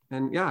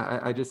yeah,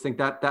 I just think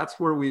that's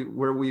where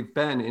we've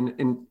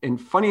been.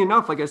 And funny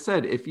enough, like I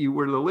said, if you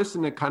were to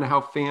listen to kind of how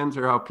fans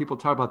or how people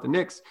talk about the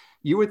Knicks,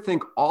 you would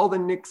think all the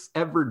Knicks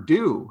ever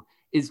do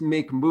is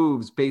make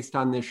moves based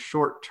on this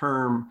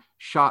short-term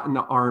shot in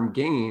the arm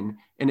gain.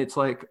 And it's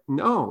like,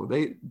 no,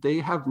 they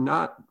have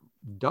not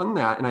done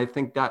that. And I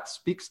think that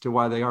speaks to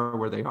why they are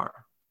where they are.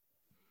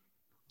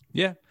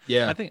 Yeah.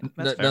 I think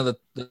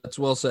that's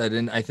well said.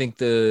 And I think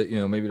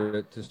maybe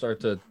to start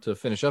to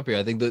finish up here,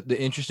 I think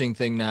the interesting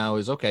thing now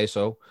is, okay,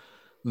 so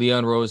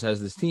Leon Rose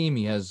has this team.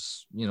 He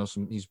has,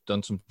 he's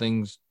done some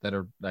things that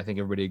I think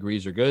everybody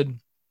agrees are good.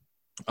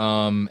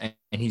 And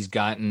he's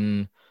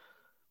gotten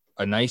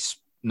a nice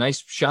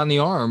shot in the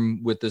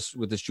arm with this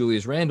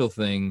Julius Randle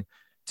thing.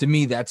 To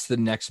me, that's the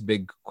next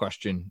big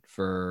question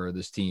for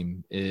this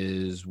team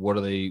is what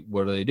do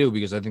they do?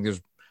 Because I think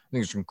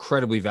there's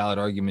incredibly valid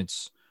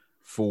arguments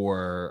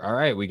for, all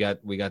right, we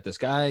got this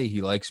guy.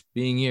 He likes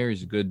being here.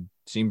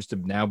 Seems to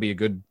now be a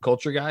good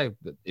culture guy.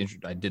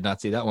 I did not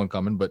see that one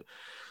coming, but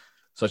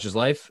such is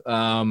life.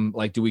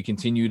 Like, do we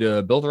continue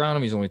to build around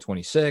him? He's only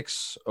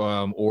 26.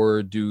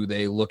 Or do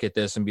they look at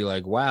this and be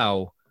like,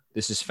 wow,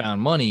 this is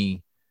found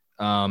money,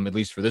 at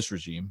least for this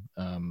regime,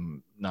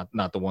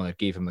 not the one that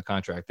gave him the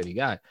contract that he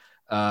got.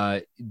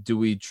 Do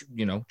we,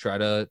 try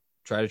to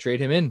trade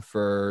him in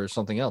for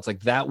something else? Like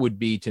that would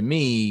be, to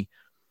me,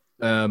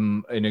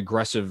 an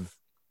aggressive,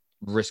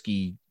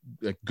 risky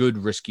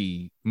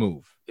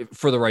move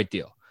for the right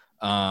deal.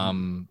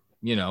 And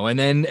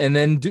then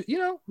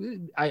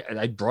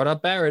I brought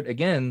up Barrett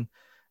again.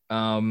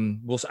 I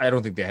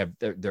don't think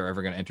they're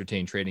ever going to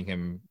entertain trading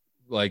him.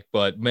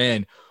 But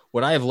man,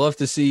 would I have loved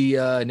to see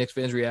Knicks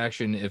fans'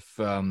 reaction if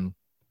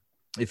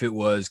it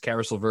was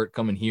Karis LeVert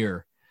coming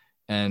here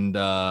and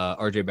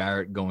RJ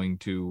Barrett going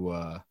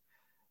to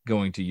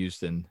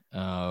Houston.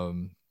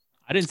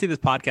 I didn't see this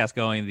podcast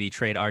going the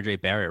trade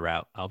RJ Barrett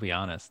route. I'll be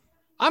honest.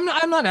 I'm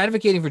not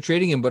advocating for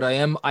trading him, but I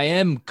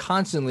am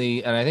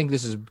constantly, and I think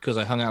this is because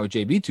I hung out with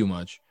JB too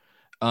much,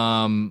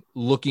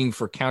 looking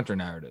for counter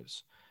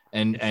narratives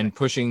and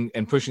pushing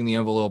the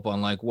envelope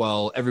on like,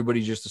 well,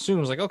 everybody just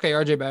assumes like, okay,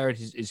 RJ Barrett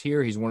is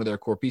here. He's one of their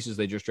core pieces.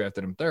 They just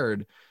drafted him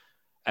third,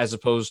 as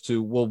opposed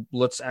to, well,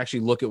 let's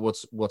actually look at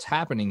what's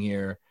happening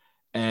here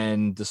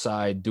and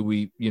decide, do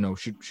we,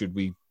 should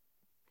we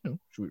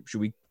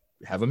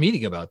have a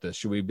meeting about this?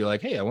 Should we be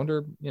like, hey, I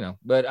wonder,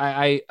 but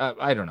I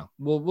don't know.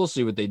 We'll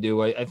see what they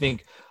do. I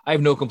think I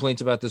have no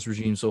complaints about this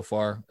regime so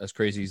far, as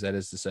crazy as that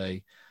is to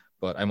say,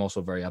 but I'm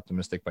also very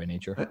optimistic by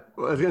nature.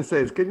 Well, I was going to say,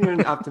 it's good you're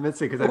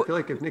optimistic because I feel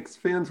like if Knicks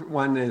fans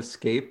want to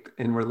escape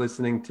and we're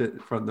listening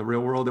from the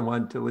real world and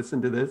wanted to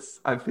listen to this,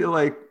 I feel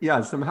like,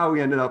 yeah, somehow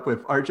we ended up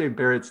with RJ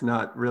Barrett's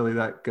not really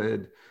that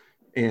good.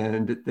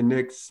 And the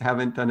Knicks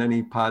haven't done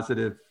any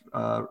positive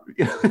Well,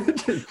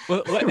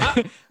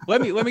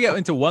 let me get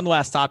into one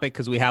last topic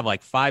because we have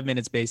like 5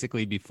 minutes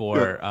basically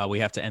before we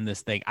have to end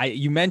this thing.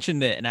 You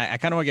mentioned it, and I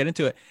kind of want to get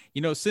into it.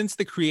 Since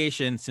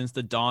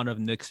the dawn of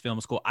Knicks Film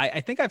School,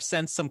 I think I've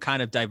sensed some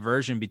kind of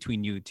diversion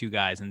between you two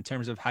guys in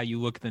terms of how you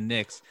look at the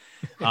Knicks.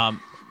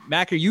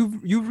 Macker,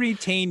 you've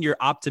retained your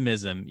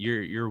optimism,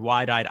 your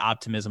wide-eyed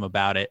optimism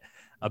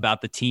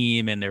about the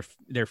team and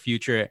their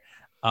future.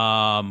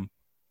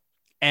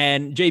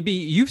 And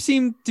JB, you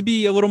seem to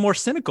be a little more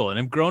cynical and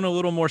have grown a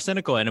little more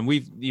cynical. And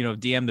we've,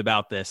 DM'd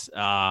about this.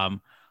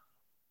 I'm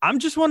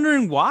just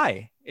wondering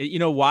why,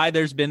 why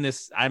there's been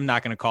this, I'm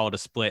not going to call it a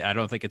split. I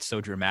don't think it's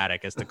so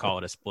dramatic as to call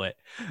it a split.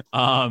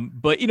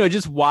 But,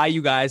 just why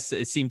you guys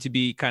seem to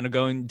be kind of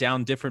going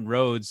down different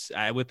roads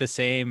with the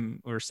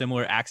same or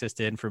similar access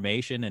to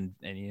information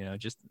and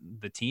just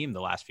the team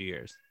the last few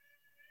years.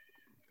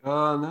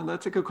 No,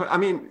 that's a good question. I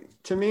mean,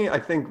 to me, I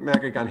think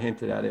Magagon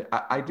hinted at it.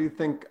 I do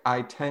think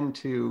I tend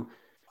to,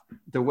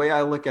 the way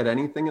I look at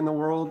anything in the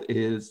world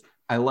is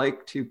I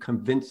like to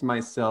convince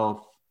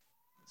myself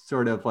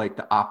sort of like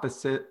the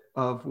opposite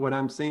of what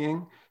I'm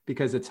seeing,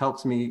 because it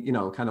helps me,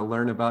 kind of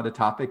learn about a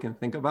topic and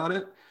think about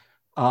it.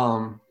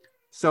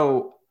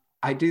 So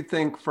I do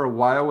think for a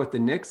while with the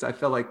Knicks, I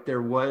felt like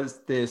there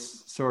was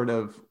this sort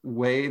of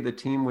way the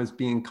team was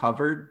being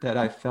covered that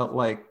I felt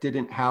like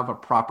didn't have a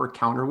proper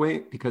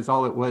counterweight, because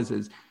all it was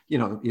is,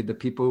 the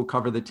people who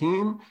cover the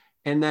team.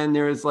 And then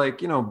there's like,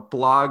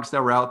 blogs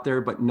that were out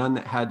there, but none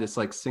that had this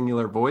like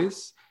singular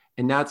voice.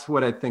 And that's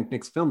what I think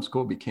Knicks Film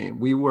School became.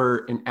 We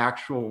were an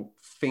actual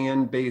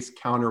fan base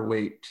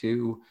counterweight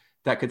to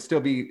that could still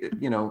be,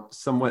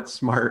 somewhat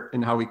smart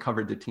in how we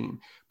covered the team.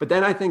 But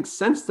then I think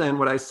since then,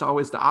 what I saw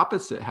was the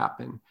opposite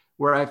happen,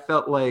 where I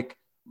felt like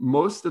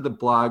most of the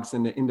blogs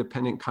and the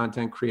independent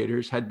content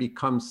creators had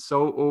become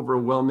so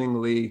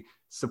overwhelmingly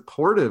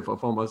supportive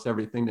of almost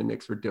everything the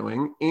Knicks were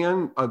doing,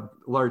 and a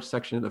large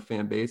section of the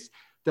fan base,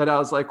 that I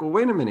was like, well,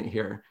 wait a minute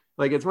here.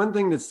 Like, it's one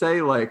thing to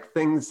say like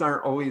things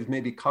aren't always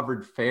maybe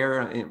covered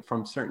fair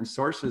from certain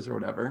sources or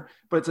whatever,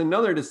 but it's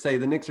another to say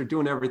the Knicks are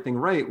doing everything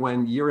right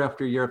when year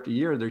after year after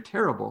year, they're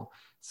terrible.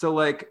 So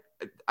like,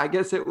 I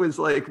guess it was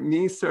like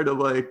me sort of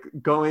like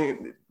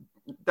going,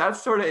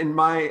 that's sort of in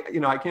my,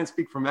 I can't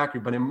speak for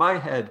Macri, but in my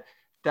head,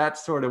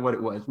 that's sort of what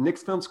it was.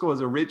 Knicks Film School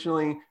was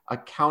originally a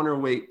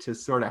counterweight to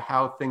sort of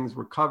how things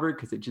were covered,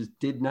 because it just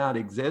did not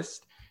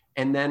exist.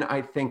 And then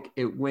I think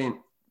it went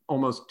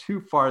almost too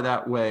far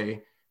that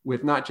way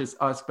with not just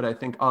us, but I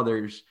think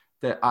others,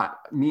 that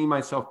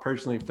myself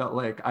personally felt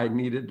like I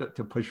needed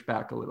to push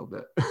back a little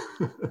bit.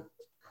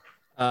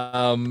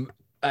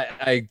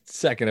 I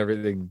second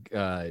everything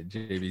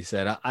JB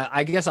said.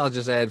 I guess I'll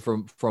just add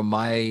from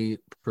my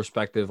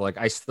perspective, like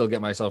I still get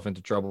myself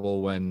into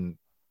trouble when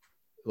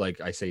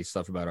like I say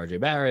stuff about RJ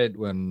Barrett,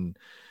 when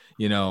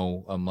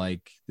I'm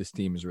like, this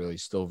team is really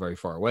still very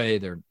far away.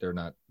 They're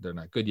not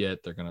good yet.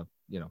 They're gonna,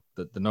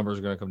 the numbers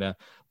are gonna come down.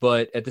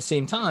 But at the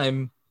same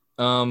time,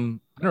 I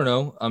don't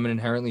know. I'm an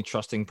inherently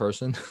trusting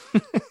person.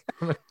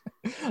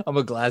 I'm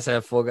a glass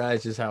half full guy.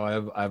 It's just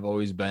how I've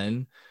always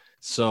been.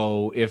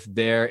 So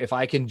if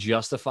I can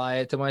justify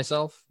it to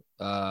myself,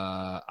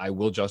 I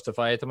will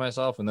justify it to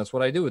myself. And that's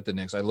what I do with the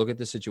Knicks. I look at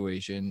the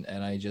situation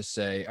and I just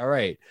say, all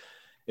right,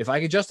 if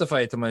I could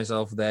justify it to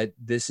myself that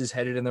this is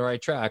headed in the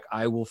right track,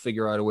 I will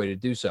figure out a way to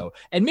do so.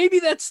 And maybe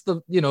that's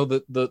the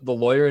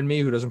lawyer in me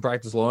who doesn't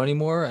practice law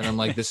anymore. And I'm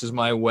like, this is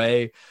my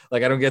way.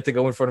 Like, I don't get to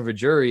go in front of a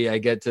jury. I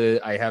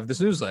have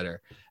this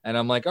newsletter, and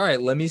I'm like, all right,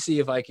 let me see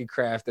if I could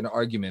craft an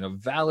argument, a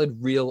valid,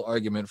 real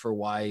argument for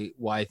why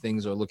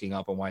things are looking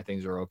up and why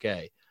things are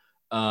okay.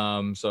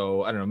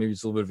 So I don't know, maybe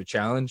it's a little bit of a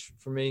challenge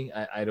for me.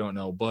 I don't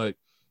know, but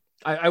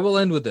I will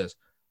end with this.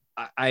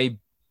 I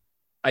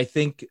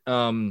think,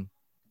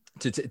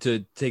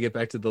 to take it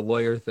back to the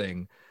lawyer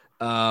thing,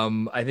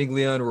 I think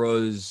Leon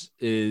Rose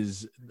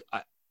is,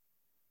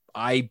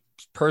 I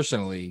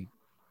personally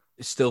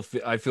still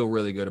I feel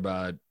really good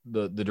about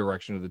the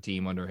direction of the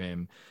team under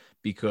him,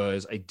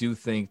 because I do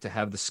think to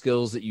have the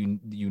skills that you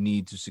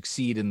need to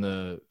succeed in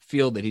the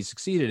field that he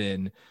succeeded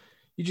in,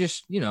 you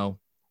just,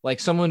 like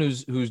someone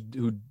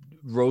who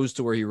rose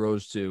to where he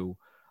rose to,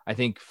 I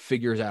think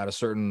figures out a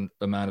certain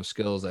amount of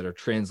skills that are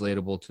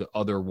translatable to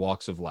other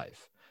walks of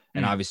life.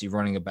 And obviously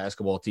running a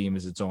basketball team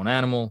is its own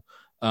animal.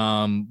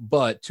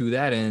 But to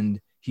that end,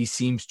 he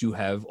seems to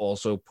have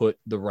also put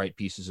the right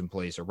pieces in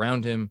place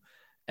around him.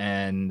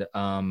 And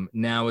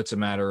now it's a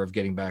matter of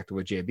getting back to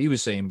what JB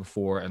was saying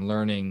before and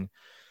learning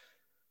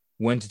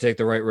when to take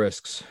the right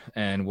risks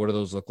and what do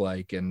those look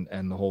like and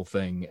the whole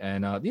thing.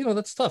 And,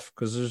 that's tough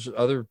because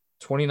there's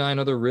 29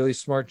 other really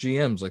smart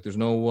GMs. Like there's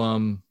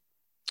no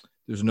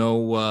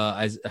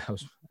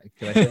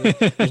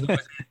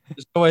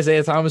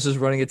Isaiah Thomas is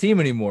running a team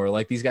anymore.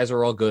 Like these guys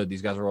are all good.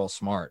 These guys are all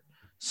smart.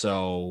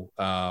 So,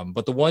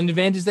 but the one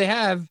advantage they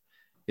have,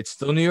 it's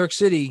still New York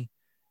City.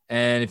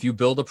 And if you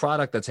build a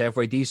product that's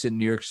halfway decent in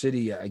New York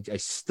City, I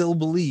still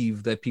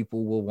believe that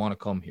people will want to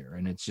come here.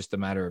 And it's just a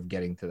matter of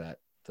getting to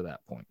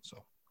that point. So,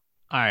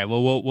 all right,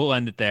 well, we'll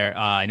end it there.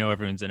 I know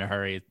everyone's in a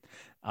hurry.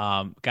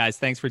 Guys,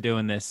 thanks for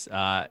doing this.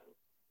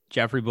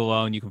 Jeffrey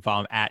Ballone, you can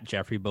follow him at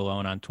Jeffrey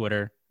Ballone on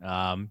Twitter.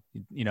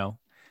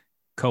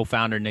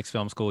 Co-founder Knicks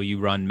Film School. You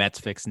run Mets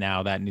Fix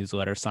Now, that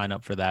newsletter. Sign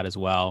up for that as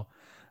well.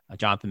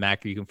 Jonathan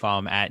Macri, you can follow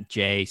him at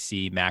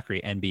JC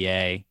Macri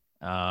NBA.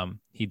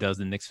 He does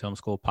the Knicks Film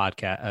School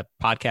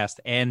podcast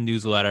and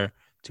newsletter,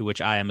 to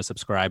which I am a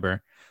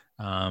subscriber.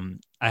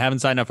 I haven't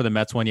signed up for the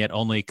Mets one yet,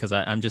 only because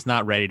I'm just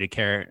not ready to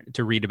care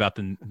to read about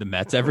the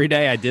Mets every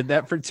day. I did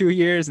that for 2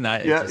 years, and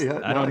I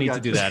don't need to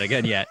do that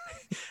again yet.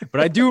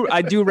 But I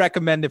do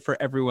recommend it for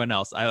everyone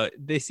else.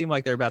 They seem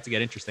like they're about to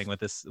get interesting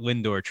with this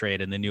Lindor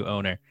trade and the new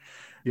owner.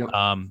 Yep.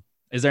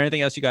 Is there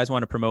anything else you guys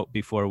want to promote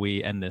before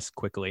we end this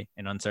quickly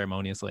and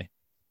unceremoniously?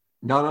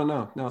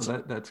 No.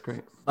 That's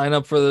great. Sign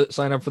up for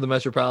the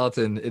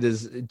Metropolitan.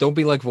 Don't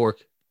be like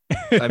Vork.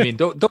 I mean,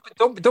 don't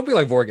be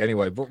like Vork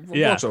anyway.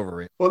 Vork's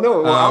overrated. Well,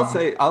 no. Well,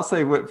 I'll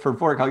say for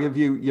Vork, I'll give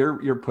you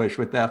your push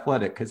with the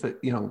Athletic, because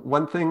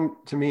one thing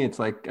to me, it's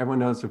like everyone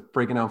knows of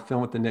breaking out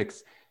film with the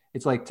Knicks.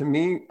 It's like, to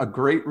me, a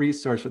great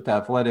resource with the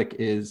Athletic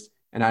is,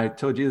 and I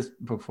told you this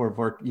before,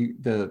 Vork,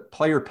 the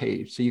player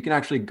page. So you can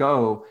actually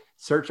go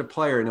search a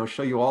player and it'll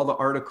show you all the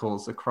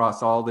articles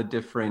across all the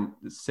different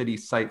city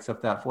sites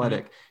of the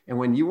Athletic. Mm-hmm. And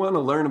when you want to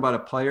learn about a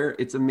player,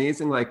 it's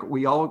amazing. Like,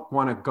 we all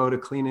want to go to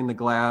Cleaning the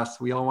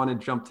Glass. We all want to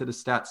jump to the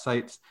stat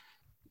sites.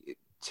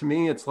 To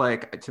me, that's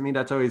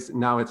always,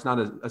 now it's not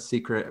a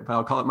secret, but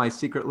I'll call it my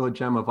secret little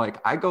gem of,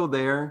 like, I go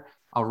there,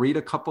 I'll read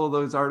a couple of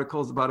those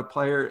articles about a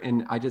player,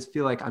 and I just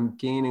feel like I'm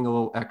gaining a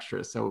little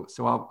extra. So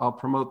I'll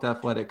promote the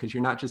Athletic, because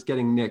you're not just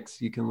getting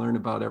Knicks. You can learn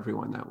about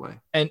everyone that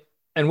way.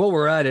 And while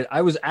we're at it,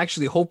 I was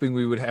actually hoping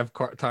we would have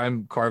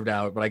time carved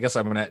out, but I guess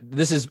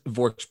this is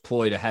Vork's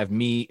ploy to have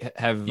me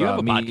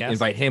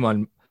invite him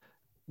on.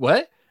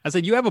 What? I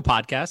said, you have a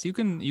podcast. You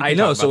can I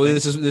know. So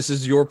this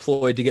is your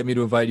ploy to get me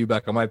to invite you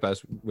back on my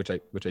podcast, which I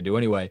do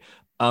anyway,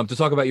 to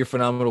talk about your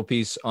phenomenal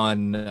piece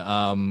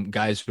on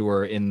guys who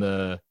are in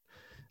the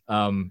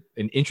an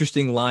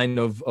interesting line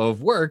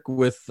of work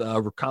with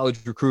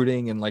college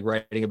recruiting and, like,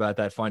 writing about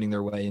that, finding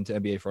their way into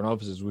NBA front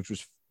offices, which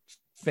was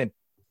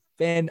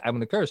I'm going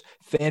to curse.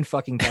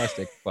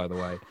 Fan-fucking-tastic, by the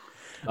way.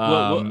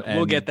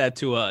 We'll get that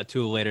to a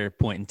later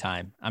point in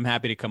time. I'm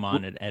happy to come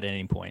on at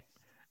any point.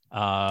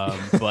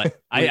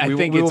 But I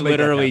think it's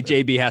literally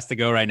JB has to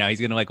go right now. He's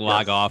going to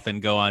log off and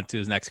go on to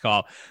his next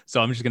call.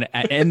 So I'm just going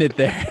to end it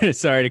there.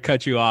 Sorry to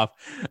cut you off.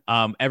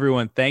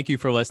 Everyone, thank you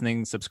for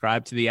listening.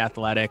 Subscribe to The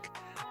Athletic.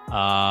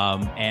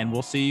 And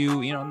we'll see you,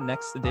 in the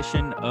next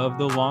edition of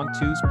the Long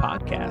Twos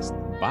podcast.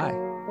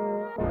 Bye.